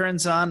brain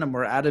turns on and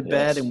we're out of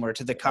bed and we're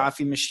to the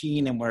coffee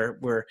machine and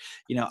we're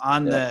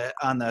on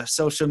the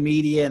social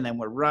media, and then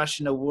we're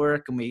rushing to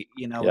work, and we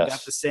we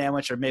got the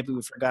sandwich, or maybe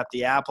we forgot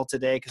the apple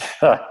today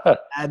because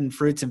adding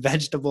fruits and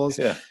vegetables.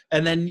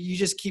 And then you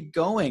just keep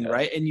going,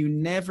 right? And you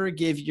never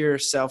give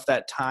yourself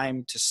that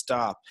time to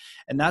stop.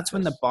 And that's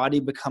when the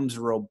body becomes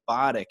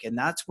robotic, and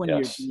that's when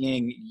you're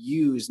being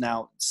used.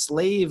 Now,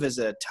 slave is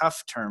a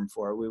tough term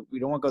for it. We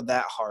don't want to go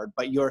that hard,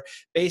 but you're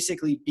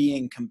basically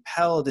being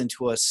compelled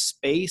into a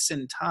space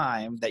and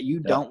time that you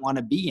don't want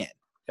to be in.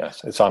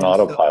 Yes, it's on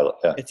autopilot.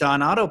 It's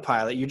on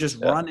autopilot. You're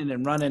just running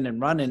and running and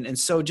running. And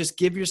so just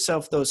give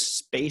yourself those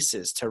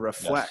spaces to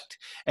reflect.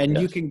 And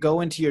you can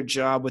go into your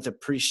job with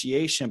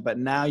appreciation, but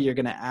now you're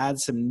going to add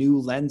some new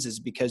lenses,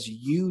 because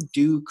you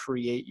do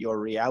create your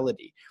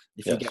reality.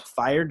 If you get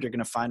fired, you're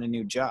going to find a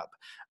new job.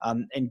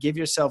 And give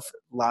yourself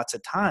lots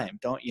of time.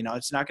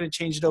 It's not going to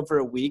change it over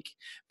a week,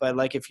 but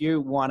like if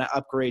you want to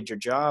upgrade your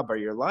job or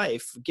your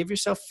life, give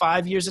yourself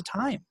 5 years of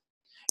time.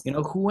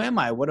 Who am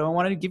I? What do I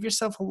want to give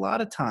yourself a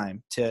lot of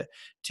time to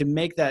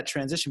make that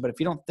transition. But if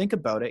you don't think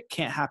about it, it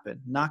can't happen,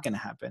 not going to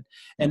happen.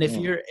 And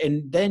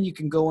and then you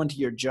can go into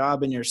your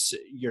job and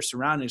your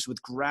surroundings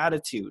with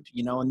gratitude,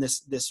 and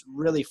this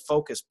really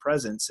focused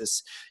presence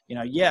is,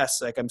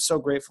 yes, like I'm so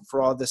grateful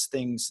for all these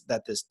things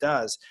that this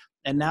does.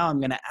 And now I'm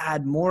going to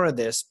add more of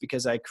this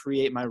because I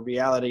create my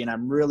reality, and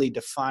I'm really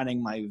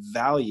defining my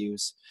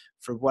values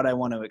for what I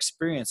want to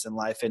experience in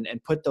life, and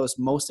put those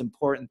most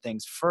important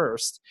things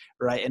first,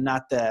 right? And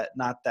not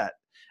that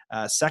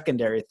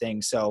secondary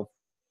thing. So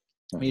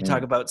when you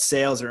talk about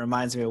sales, it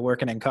reminds me of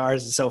working in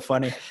cars. It's so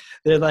funny.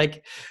 They're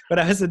like, when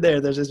I was in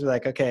there, they're just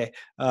like, okay,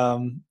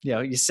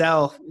 you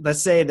sell,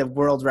 let's say the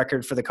world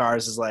record for the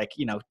cars is like,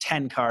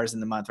 10 cars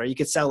in the month, right? You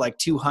could sell like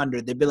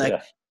 200. They'd be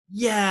like,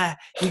 yeah,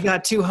 you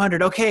got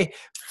 200. Okay,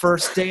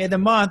 first day of the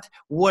month,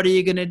 what are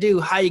you going to do?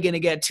 How are you going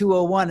to get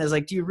 201? Is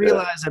like, do you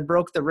realize I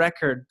broke the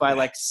record by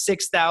like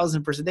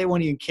 6,000%? They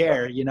won't even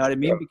care, you know what I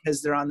mean?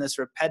 Because they're on this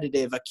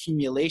repetitive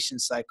accumulation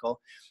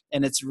cycle.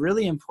 And it's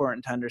really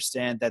important to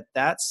understand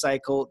that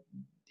cycle,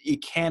 you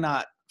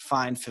cannot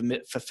find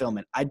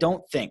fulfillment. I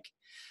don't think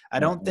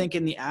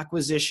in the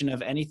acquisition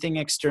of anything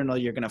external,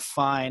 you're going to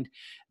find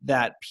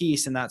that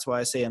peace. And that's why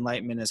I say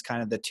enlightenment is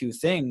kind of the two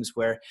things,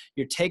 where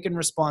you're taking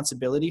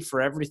responsibility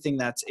for everything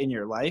that's in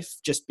your life,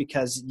 just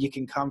because you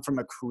can come from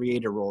a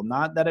creator role,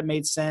 not that it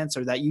made sense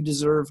or that you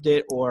deserved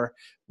it or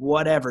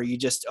whatever. You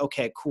just,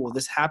 okay, cool,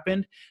 this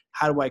happened.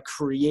 How do I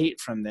create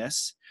from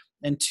this?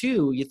 And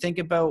two, you think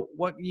about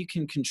what you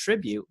can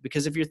contribute,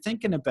 because if you're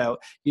thinking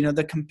about,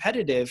 the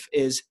competitive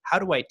is, how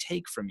do I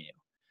take from you?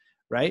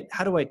 Right?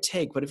 How do I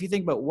take? But if you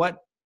think about what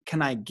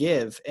can I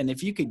give, and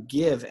if you could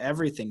give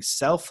everything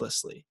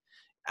selflessly,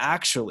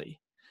 actually,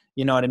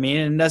 you know what I mean?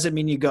 And it doesn't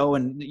mean you go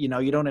and, you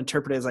don't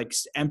interpret it as like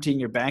emptying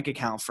your bank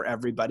account for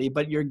everybody,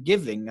 but you're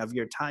giving of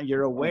your time.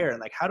 You're aware,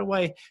 like, how do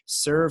I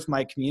serve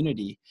my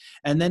community?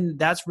 And then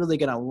that's really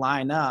going to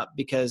line up,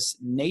 because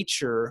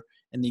nature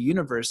and the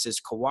universe is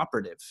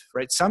cooperative,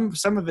 right? Some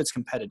of it's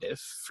competitive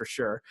for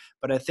sure.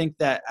 But I think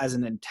that as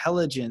an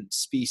intelligent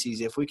species,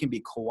 if we can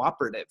be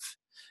cooperative,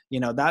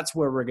 that's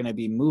where we're going to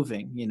be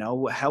moving,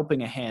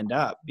 helping a hand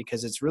up,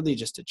 because it's really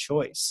just a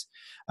choice.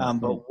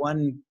 But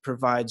one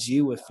provides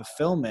you with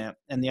fulfillment,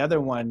 and the other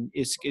one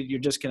is you're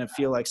just going to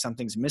feel like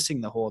something's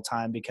missing the whole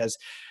time, because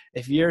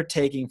if you're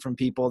taking from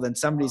people, then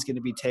somebody's going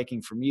to be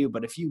taking from you.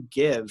 But if you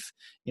give,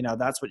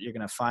 that's what you're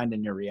going to find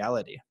in your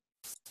reality.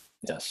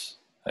 Yes,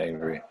 I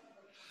agree.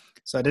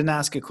 So I didn't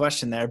ask a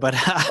question there, but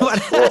that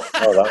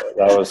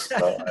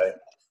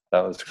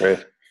was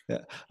great.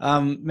 Yeah.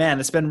 Man,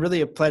 it's been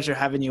really a pleasure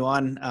having you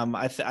on.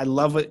 I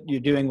love what you're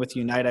doing with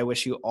Unyte. I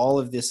wish you all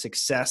of this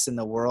success in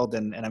the world.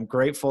 And I'm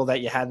grateful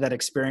that you had that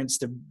experience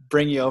to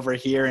bring you over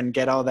here and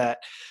get all that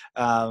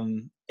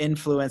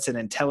influence and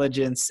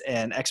intelligence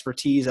and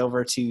expertise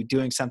over to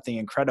doing something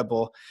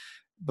incredible.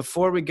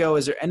 Before we go,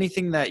 is there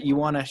anything that you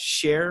want to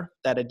share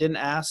that I didn't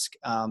ask,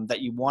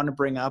 that you want to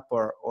bring up,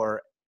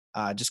 or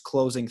just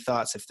closing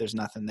thoughts if there's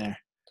nothing there?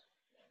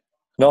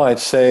 No, I'd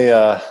say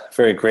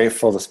very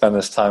grateful to spend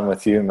this time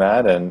with you,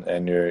 Matt,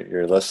 and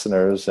your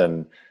listeners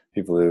and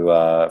people who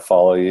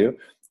follow you.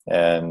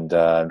 And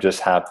I'm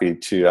just happy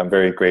I'm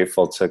very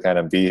grateful to kind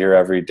of be here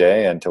every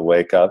day and to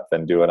wake up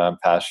and do what I'm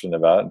passionate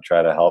about and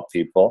try to help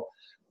people.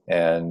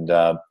 And,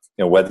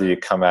 whether you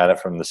come at it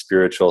from the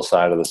spiritual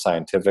side or the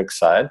scientific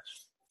side,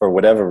 for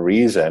whatever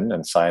reason,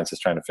 and science is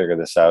trying to figure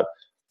this out,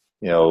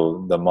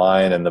 the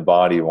mind and the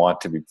body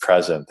want to be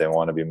present. They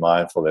want to be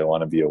mindful. They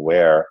want to be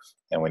aware.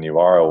 And when you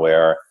are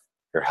aware,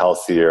 you're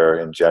healthier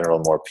in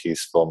general, more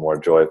peaceful, more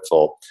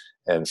joyful.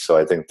 And so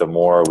I think the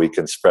more we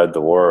can spread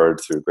the word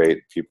through great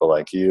people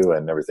like you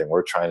and everything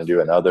we're trying to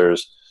do and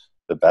others,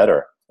 the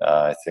better.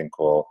 I think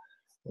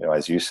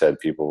as you said,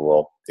 people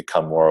will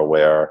become more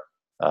aware.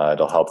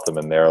 It'll help them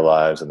in their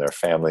lives and their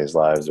families'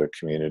 lives, their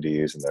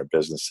communities and their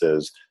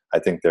businesses. I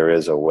think there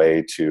is a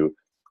way to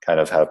kind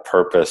of have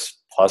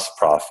purpose plus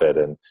profit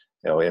and,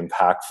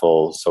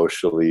 impactful,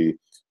 socially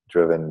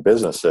driven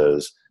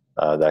businesses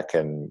that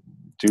can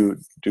do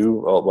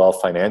well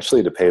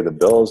financially to pay the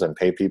bills and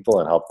pay people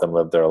and help them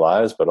live their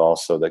lives, but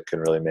also that can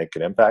really make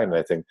an impact. And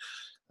I think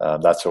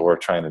that's what we're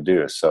trying to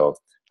do. So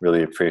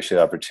really appreciate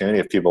the opportunity.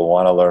 If people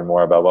want to learn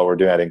more about what we're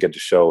doing, I didn't get to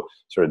show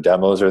sort of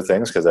demos or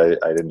things because I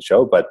didn't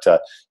show, but you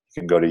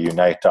can go to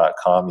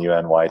unyte.com,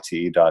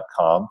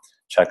 unyte.com.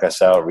 Check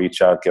us out,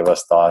 reach out, give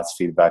us thoughts,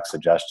 feedback,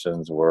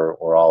 suggestions.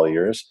 We're all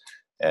ears.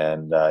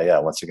 And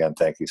once again,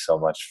 thank you so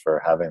much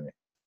for having me.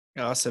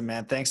 Awesome,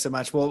 man. Thanks so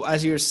much. Well,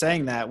 as you were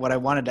saying that, what I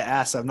wanted to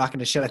ask, I'm not going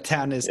to shut it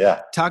down, is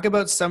talk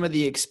about some of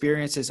the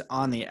experiences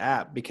on the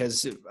app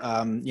because,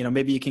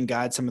 maybe you can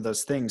guide some of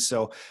those things.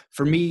 So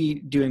for me,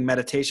 doing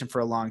meditation for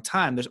a long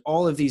time, there's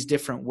all of these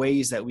different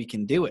ways that we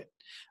can do it.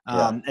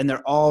 And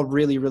they're all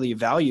really, really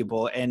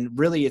valuable. And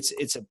really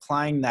it's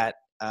applying that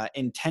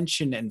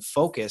intention and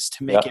focus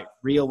to make it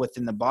real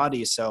within the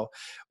body. So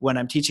when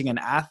I'm teaching an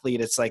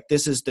athlete, it's like,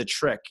 this is the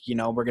trick,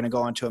 we're going to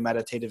go into a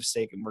meditative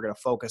state and we're going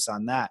to focus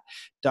on that.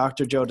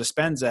 Dr. Joe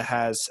Dispenza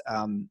has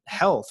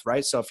health,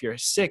 right? So if you're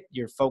sick,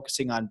 you're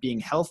focusing on being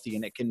healthy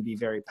and it can be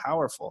very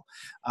powerful.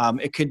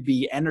 It could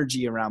be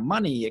energy around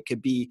money. It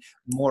could be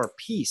more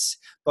peace.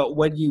 But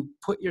when you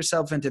put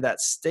yourself into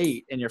that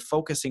state and you're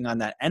focusing on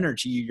that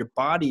energy, your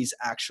body's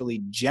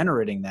actually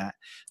generating that.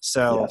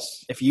 So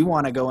if you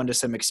want to go into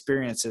some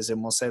experiences,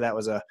 and we'll say that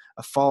was a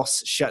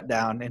false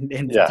shutdown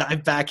and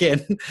dive back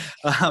in,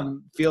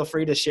 feel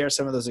free to share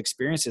some of those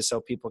experiences so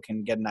people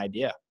can get an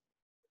idea.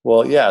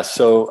 Well, yeah.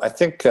 So I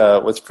think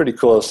what's pretty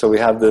cool is, so we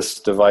have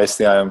this device,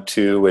 the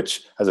IM2,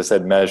 which, as I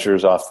said,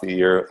 measures off the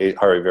ear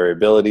heart rate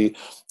variability,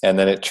 and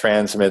then it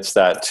transmits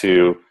that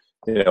to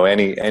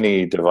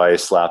any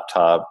device,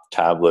 laptop,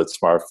 tablet,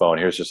 smartphone.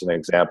 Here's just an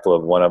example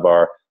of one of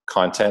our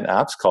content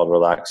apps called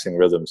Relaxing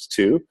Rhythms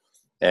 2,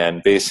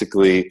 and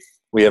basically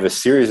we have a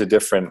series of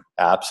different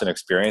apps and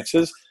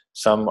experiences.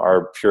 Some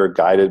are pure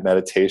guided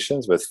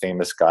meditations with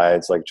famous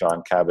guides like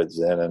John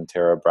Kabat-Zinn and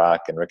Tara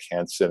Brach and Rick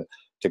Hansen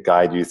to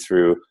guide you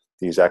through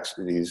these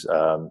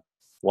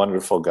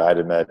wonderful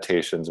guided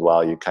meditations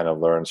while you kind of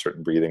learn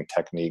certain breathing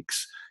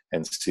techniques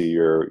and see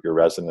your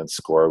resonance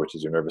score, which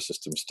is your nervous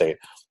system state.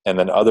 And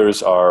then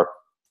others are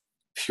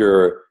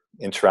pure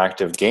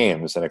interactive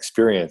games and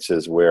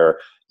experiences where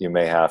you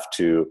may have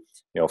to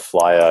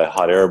fly a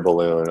hot air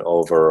balloon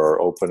over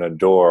or open a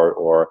door,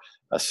 or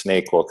a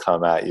snake will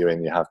come at you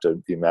and you have to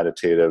be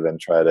meditative and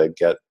try to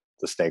get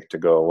the snake to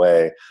go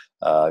away.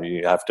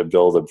 You have to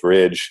build a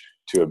bridge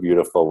to a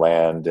beautiful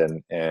land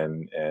and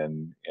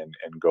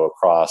go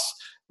across.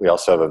 We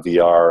also have a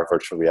VR,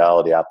 virtual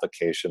reality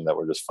application that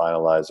we're just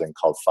finalizing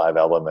called 5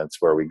 Elements,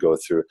 where we go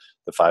through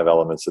the 5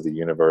 elements of the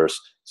universe.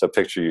 So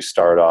picture you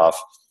start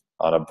off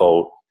on a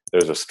boat,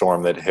 there's a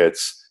storm that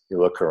hits, you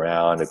look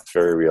around, it's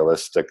very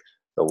realistic.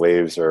 The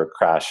waves are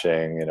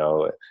crashing,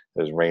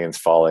 there's rains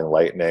falling,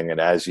 lightning.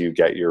 And as you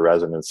get your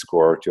resonance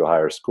score to a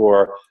higher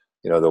score,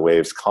 the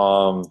waves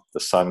calm, the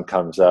sun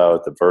comes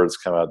out, the birds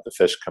come out, the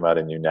fish come out,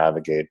 and you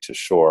navigate to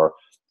shore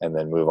and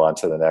then move on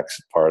to the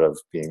next part of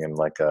being in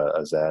like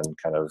a Zen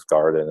kind of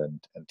garden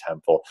and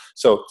temple.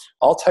 So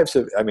all types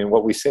of,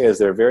 what we say is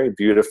they're very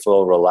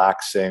beautiful,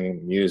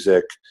 relaxing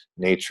music,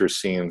 nature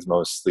scenes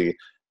mostly.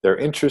 They're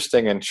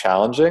interesting and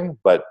challenging,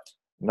 but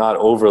not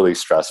overly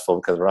stressful,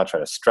 because we're not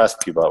trying to stress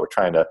people out. We're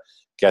trying to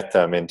get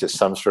them into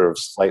some sort of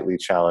slightly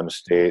challenged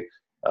state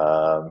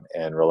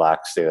and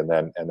relaxed state, and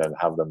then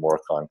have them work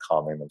on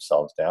calming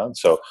themselves down.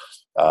 So,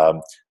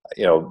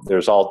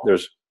 there's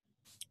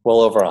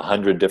well over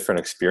 100 different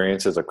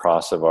experiences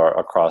across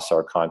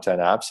our content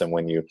apps. And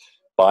when you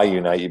buy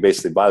Unyte, you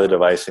basically buy the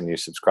device and you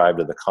subscribe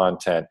to the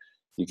content.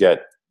 You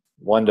get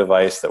one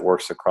device that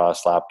works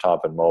across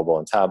laptop and mobile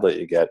and tablet.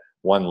 You get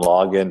one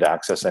login to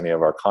access any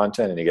of our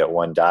content, and you get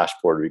one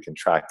dashboard where you can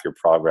track your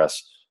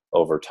progress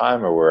over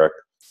time, or where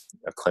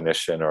a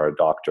clinician or a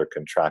doctor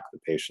can track the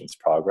patient's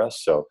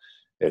progress. So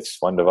it's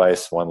one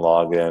device, one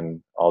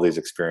login, all these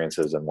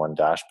experiences in one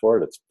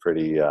dashboard. It's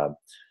pretty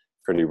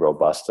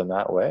robust in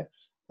that way.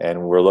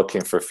 And we're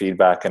looking for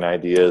feedback and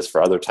ideas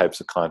for other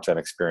types of content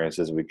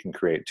experiences we can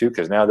create too,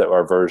 because now that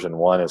our version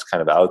 1 is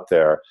kind of out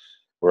there,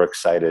 we're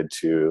excited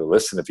to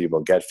listen to people,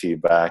 get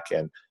feedback,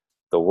 and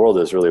the world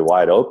is really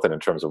wide open in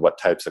terms of what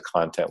types of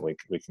content we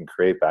can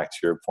create. Back to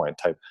your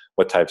point,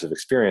 what types of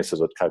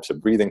experiences, what types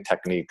of breathing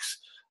techniques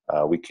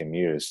we can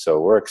use. So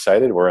we're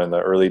excited. We're in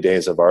the early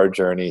days of our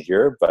journey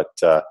here, but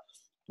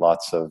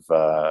lots of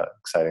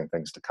exciting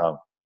things to come.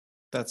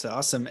 That's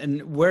awesome.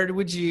 And where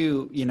would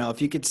you,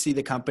 if you could see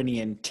the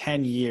company in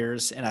 10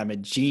 years and I'm a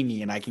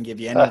genie and I can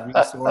give you any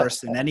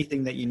resource and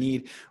anything that you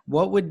need,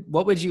 what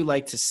would you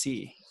like to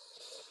see?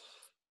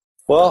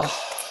 Well,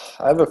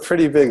 I have a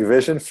pretty big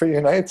vision for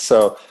Unyte.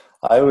 So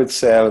I would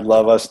say I would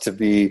love us to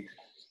be,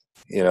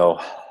 a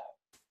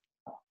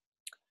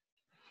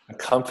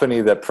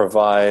company that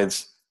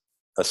provides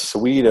a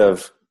suite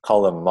of,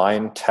 call them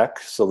mind tech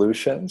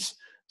solutions.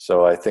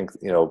 So I think,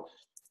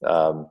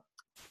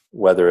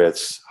 whether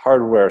it's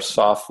hardware,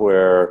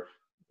 software,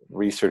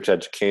 research,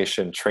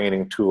 education,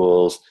 training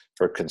tools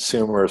for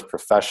consumers,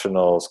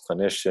 professionals,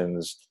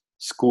 clinicians,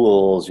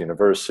 schools,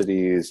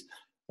 universities,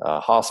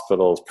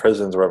 hospitals,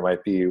 prisons, where it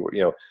might be,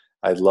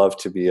 I'd love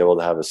to be able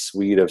to have a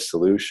suite of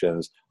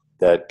solutions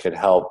that could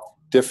help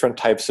different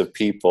types of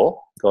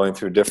people going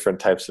through different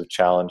types of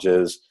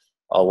challenges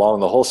along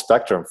the whole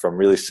spectrum, from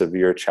really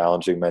severe,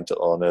 challenging mental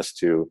illness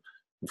to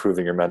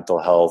improving your mental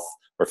health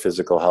or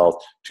physical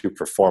health to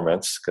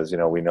performance, because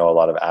we know a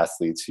lot of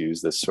athletes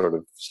use this sort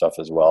of stuff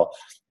as well.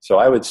 So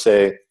I would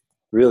say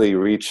really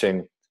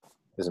reaching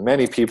as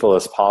many people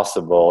as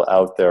possible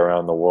out there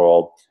around the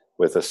world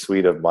with a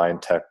suite of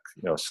mind tech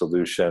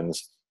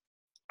solutions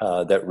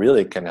that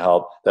really can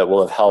help, that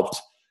will have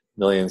helped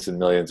millions and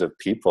millions of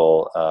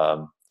people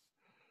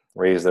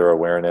raise their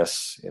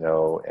awareness,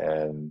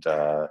 and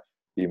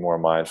be more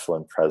mindful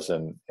and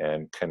present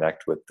and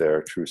connect with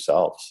their true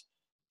selves.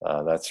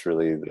 That's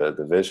really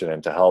the vision,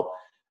 and to help,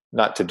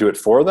 not to do it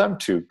for them,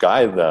 to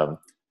guide them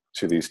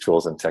to these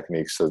tools and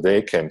techniques so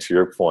they can, to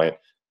your point,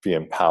 be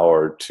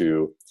empowered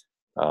to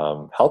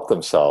help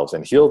themselves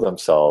and heal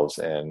themselves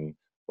and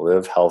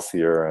live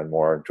healthier and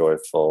more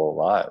joyful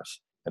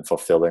lives and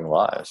fulfilling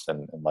lives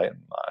and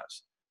enlightened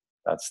lives.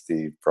 That's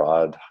the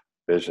broad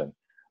vision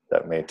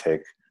that may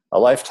take a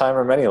lifetime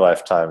or many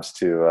lifetimes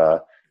to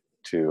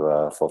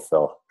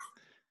fulfill.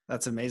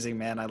 That's amazing,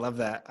 man. I love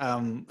that. So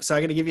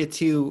I'm going to give you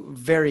 2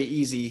 very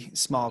easy,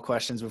 small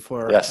questions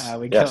before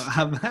we go.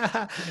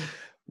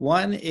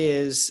 One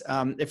is,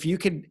 if you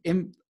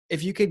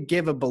could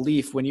give a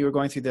belief when you were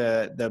going through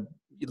the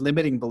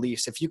limiting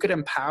beliefs, if you could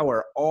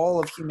empower all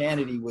of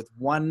humanity with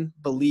one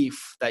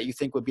belief that you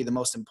think would be the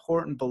most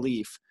important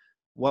belief,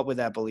 what would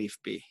that belief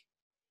be?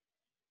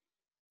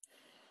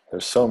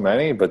 There's so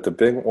many, but the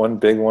big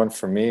one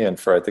for me and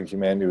for I think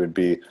humanity would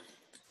be,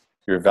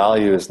 your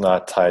value is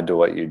not tied to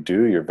what you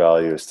do. Your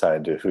value is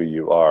tied to who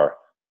you are,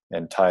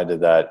 and tied to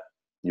that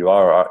you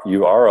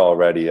are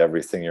already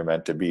everything you're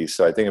meant to be.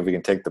 So I think if we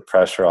can take the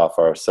pressure off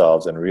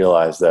ourselves and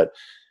realize that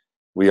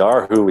we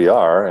are who we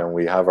are and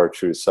we have our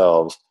true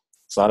selves,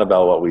 it's not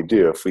about what we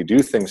do. If we do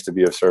things to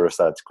be of service,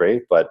 that's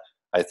great. But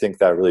I think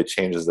that really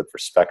changes the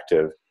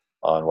perspective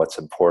on what's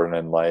important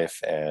in life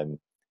and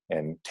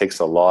takes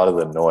a lot of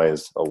the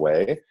noise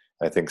away.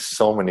 I think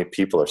so many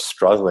people are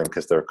struggling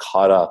because they're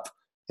caught up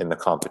in the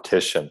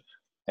competition.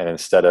 And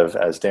instead of,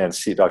 as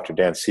Dr.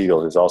 Dan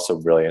Siegel, who's also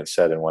brilliant,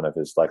 said in one of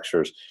his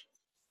lectures,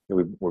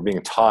 we're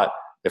being taught,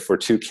 if we're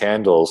 2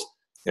 candles,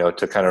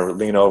 to kind of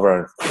lean over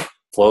and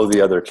blow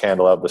the other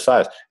candle out the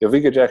sides. If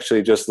we could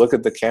actually just look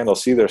at the candle,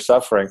 see their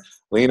suffering,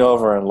 lean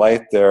over and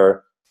light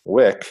their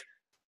wick,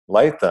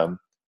 light them,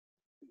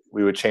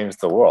 we would change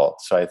the world.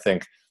 So I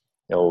think,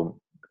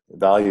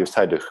 value is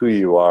tied to who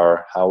you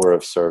are, how we're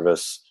of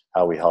service,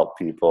 how we help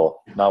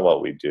people, not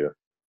what we do.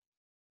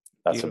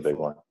 That's beautiful. A big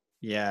one.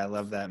 Yeah, I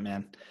love that,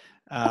 man.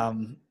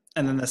 And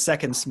then the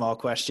second small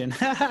question,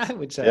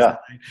 which you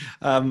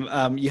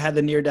had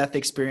the near-death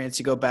experience,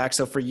 you go back.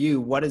 So for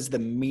you, what is the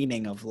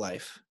meaning of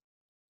life?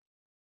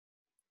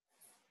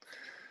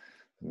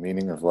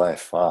 Meaning of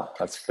life. Wow,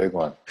 that's a big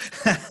one.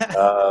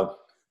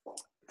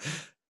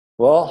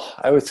 Well,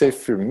 I would say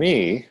for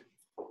me,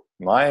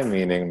 my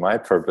meaning, my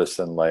purpose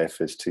in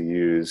life is to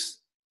use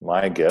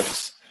my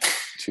gifts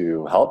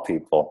to help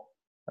people,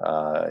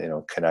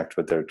 connect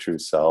with their true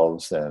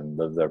selves and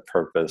live their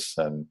purpose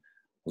and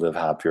live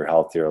happier,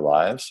 healthier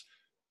lives.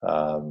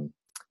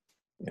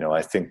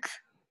 I think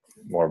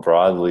more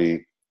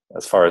broadly,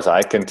 as far as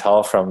I can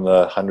tell from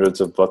the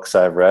hundreds of books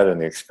I've read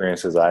and the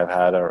experiences I've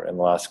had in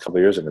the last couple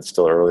of years, and it's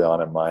still early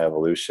on in my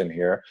evolution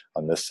here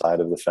on this side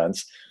of the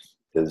fence,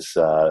 is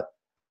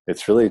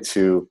it's really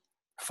to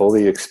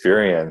fully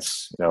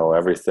experience,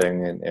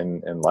 everything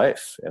in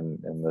life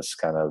in this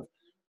kind of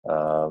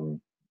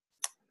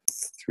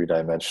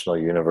three-dimensional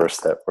universe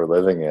that we're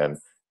living in,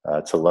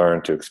 to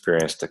learn, to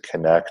experience, to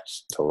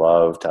connect, to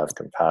love, to have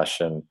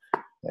compassion,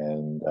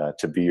 and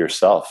to be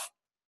yourself.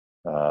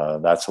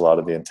 That's a lot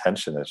of the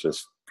intention. It's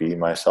just be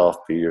myself,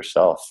 be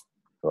yourself,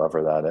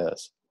 whoever that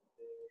is.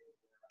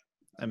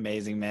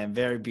 Amazing, man.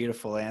 Very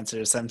beautiful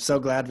answers. I'm so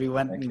glad we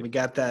went and we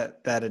got that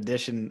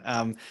addition.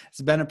 It's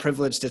been a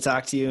privilege to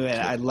talk to you,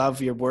 and I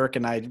love your work,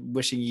 and I'm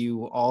wishing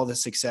you all the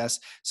success.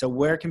 So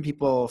where can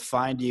people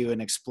find you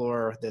and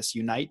explore this?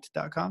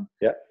 Unyte.com?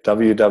 Yeah,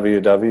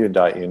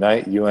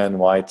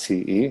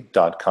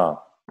 www.unyte.com.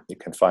 You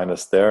can find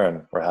us there,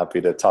 and we're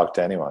happy to talk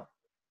to anyone.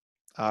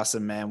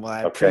 Awesome, man. Well,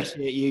 I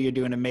appreciate you. You're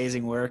doing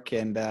amazing work,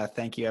 and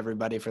thank you,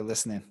 everybody, for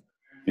listening.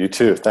 You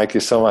too. Thank you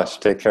so much.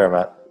 Take care,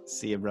 Matt.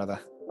 See you, brother.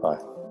 Bye.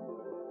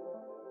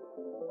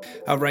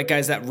 All right,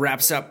 guys, that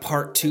wraps up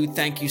part 2.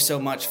 Thank you so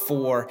much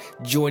for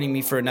joining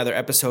me for another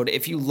episode.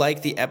 If you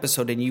like the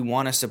episode and you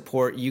want to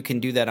support, you can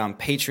do that on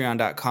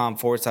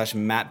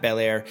patreon.com/Matt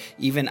Belair.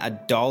 Even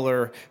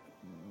 $1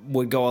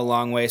 would go a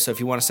long way. So if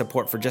you want to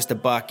support for just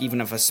 $1,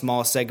 even if a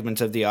small segment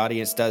of the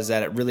audience does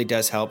that, it really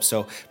does help.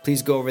 So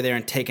please go over there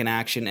and take an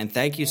action. And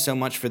thank you so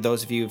much for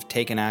those of you who've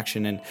taken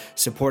action and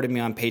supported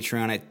me on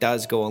Patreon. It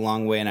does go a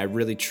long way, and I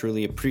really,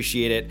 truly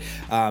appreciate it.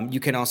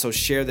 You can also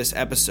share this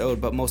episode,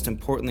 but most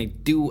importantly,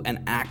 do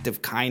an act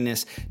of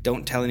kindness.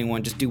 Don't tell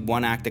anyone. Just do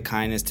one act of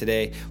kindness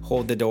today.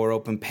 Hold the door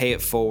open, pay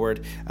it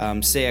forward,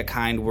 say a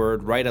kind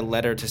word, write a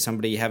letter to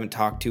somebody you haven't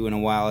talked to in a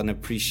while in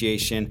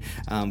appreciation,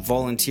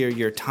 volunteer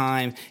your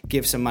time,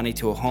 give some money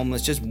to a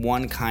homeless. Just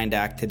one kind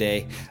act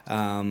today,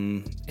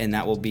 and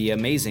that will be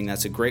amazing.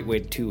 That's a great way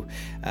to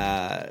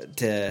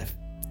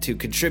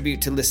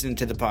contribute to listening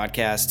to the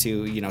podcast,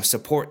 to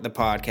support the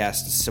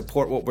podcast,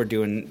 support what we're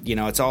doing.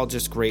 It's all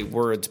just great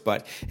words,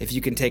 but if you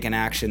can take an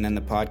action, then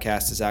the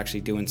podcast is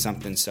actually doing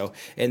something. So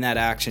in that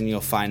action, you'll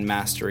find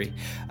mastery.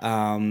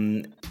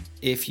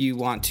 If you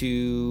want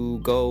to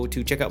go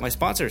to check out my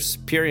sponsors,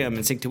 Purium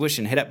and Sync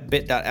Tuition, hit up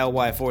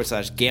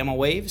bit.ly/gamma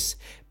waves,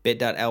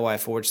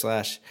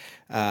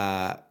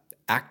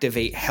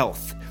 bit.ly/activate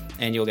health,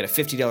 and you'll get a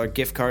 $50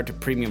 gift card to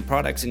premium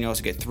products, and you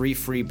also get 3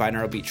 free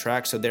binaural beat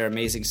tracks. So they're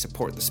amazing.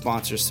 Support the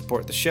sponsors,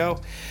 support the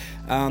show.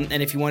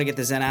 And if you want to get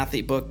the Zen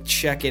Athlete book,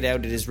 check it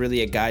out. It is really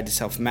a guide to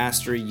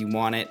self-mastery. You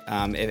want it.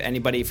 If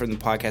anybody from the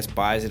podcast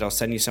buys it, I'll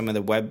send you some of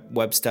the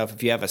web stuff.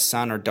 If you have a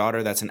son or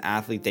daughter that's an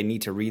athlete, they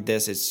need to read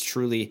this. It's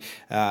truly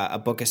a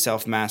book of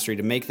self-mastery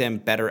to make them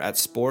better at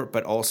sport,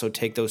 but also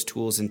take those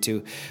tools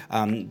into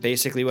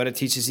basically what it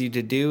teaches you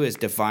to do is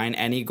define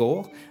any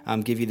goal,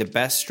 give you the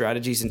best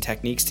strategies and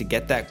techniques to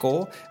get that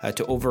goal,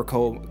 to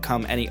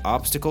overcome any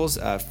obstacles,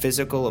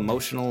 physical,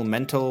 emotional,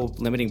 mental,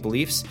 limiting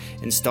beliefs,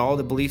 install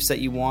the beliefs that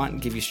you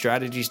want, give you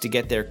strategies to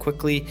get there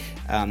quickly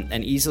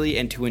and easily,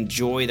 and to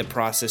enjoy the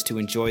process, to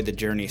enjoy the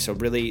journey. So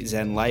really,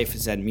 Zen life,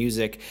 Zen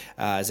music,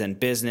 Zen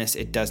business,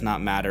 it does not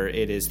matter.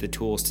 It is the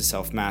tools to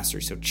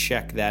self-mastery. So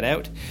check that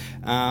out.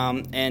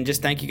 And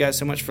just thank you guys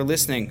so much for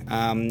listening.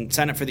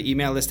 Sign up for the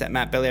email list at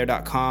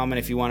mattbelair.com. And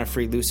if you want a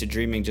free lucid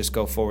dreaming, just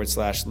go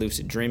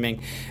 /lucid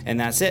dreaming. And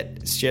that's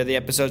it. Share the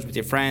episodes with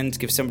your friends.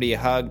 Give somebody a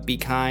hug. Be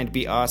kind.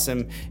 Be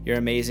awesome. You're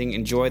amazing.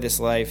 Enjoy this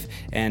life.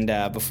 And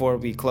before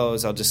we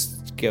close, I'll just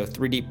go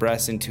 3 deep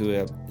breaths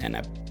into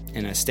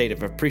in a state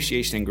of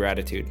appreciation and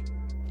gratitude.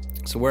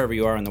 So wherever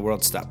you are in the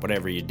world, stop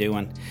whatever you're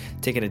doing.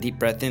 Taking a deep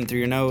breath in through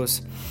your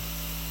nose.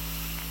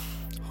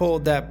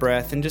 Hold that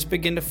breath and just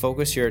begin to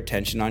focus your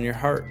attention on your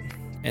heart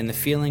and the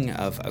feeling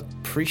of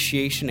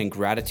appreciation and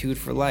gratitude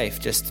for life.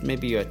 Just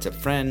maybe it's a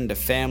friend, a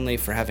family,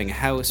 for having a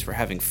house, for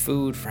having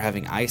food, for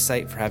having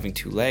eyesight, for having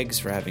 2 legs,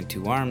 for having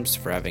 2 arms,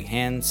 for having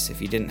hands.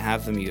 If you didn't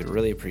have them, you'd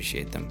really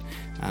appreciate them.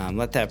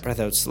 Let that breath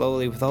out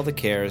slowly with all the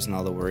cares and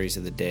all the worries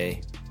of the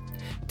day.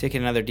 Take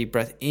another deep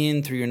breath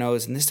in through your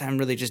nose, and this time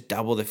really just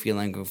double the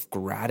feeling of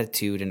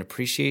gratitude and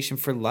appreciation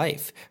for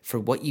life, for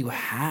what you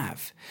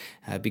have.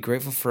 Be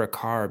grateful for a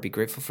car, be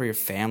grateful for your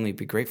family,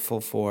 be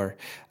grateful for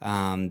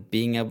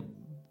being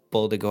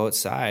able to go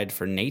outside,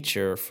 for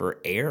nature, for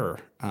air,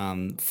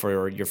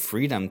 for your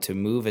freedom to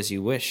move as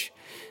you wish.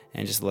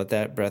 And just let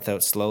that breath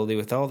out slowly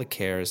with all the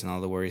cares and all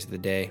the worries of the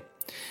day.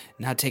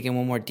 Now taking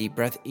one more deep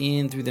breath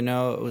in through the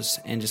nose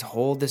and just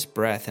hold this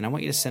breath. And I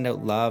want you to send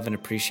out love and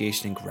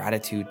appreciation and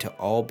gratitude to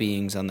all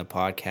beings on the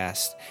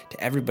podcast,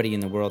 to everybody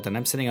in the world. And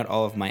I'm sending out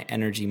all of my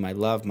energy, my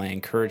love, my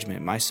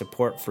encouragement, my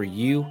support for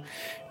you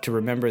to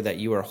remember that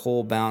you are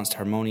whole, balanced,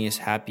 harmonious,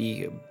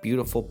 happy,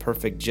 beautiful,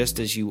 perfect, just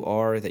as you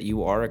are, that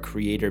you are a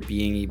creator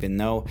being, even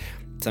though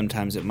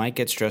sometimes it might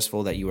get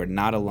stressful, that you are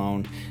not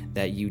alone,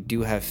 that you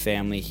do have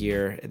family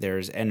here.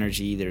 There's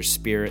energy, there's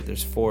spirit,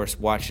 there's force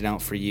watching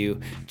out for you,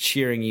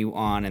 cheering you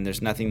on, and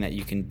there's nothing that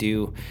you can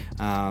do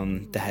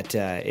that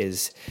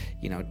is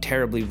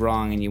terribly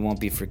wrong and you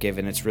won't be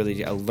forgiven. It's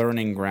really a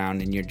learning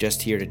ground, and you're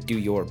just here to do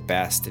your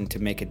best and to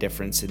make a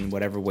difference in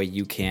whatever way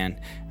you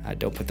can.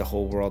 Don't put the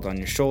whole world on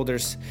your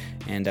shoulders,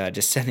 and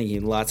just sending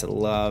you lots of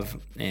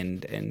love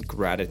and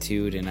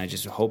gratitude. And I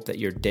just hope that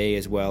your day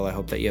is well. I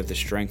hope that you have the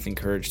strength and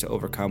courage to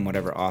overcome overcome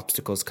whatever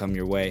obstacles come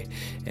your way,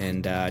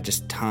 and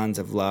just tons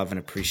of love and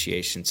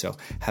appreciation. So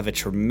have a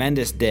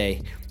tremendous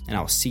day, and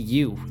I'll see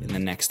you in the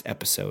next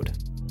episode.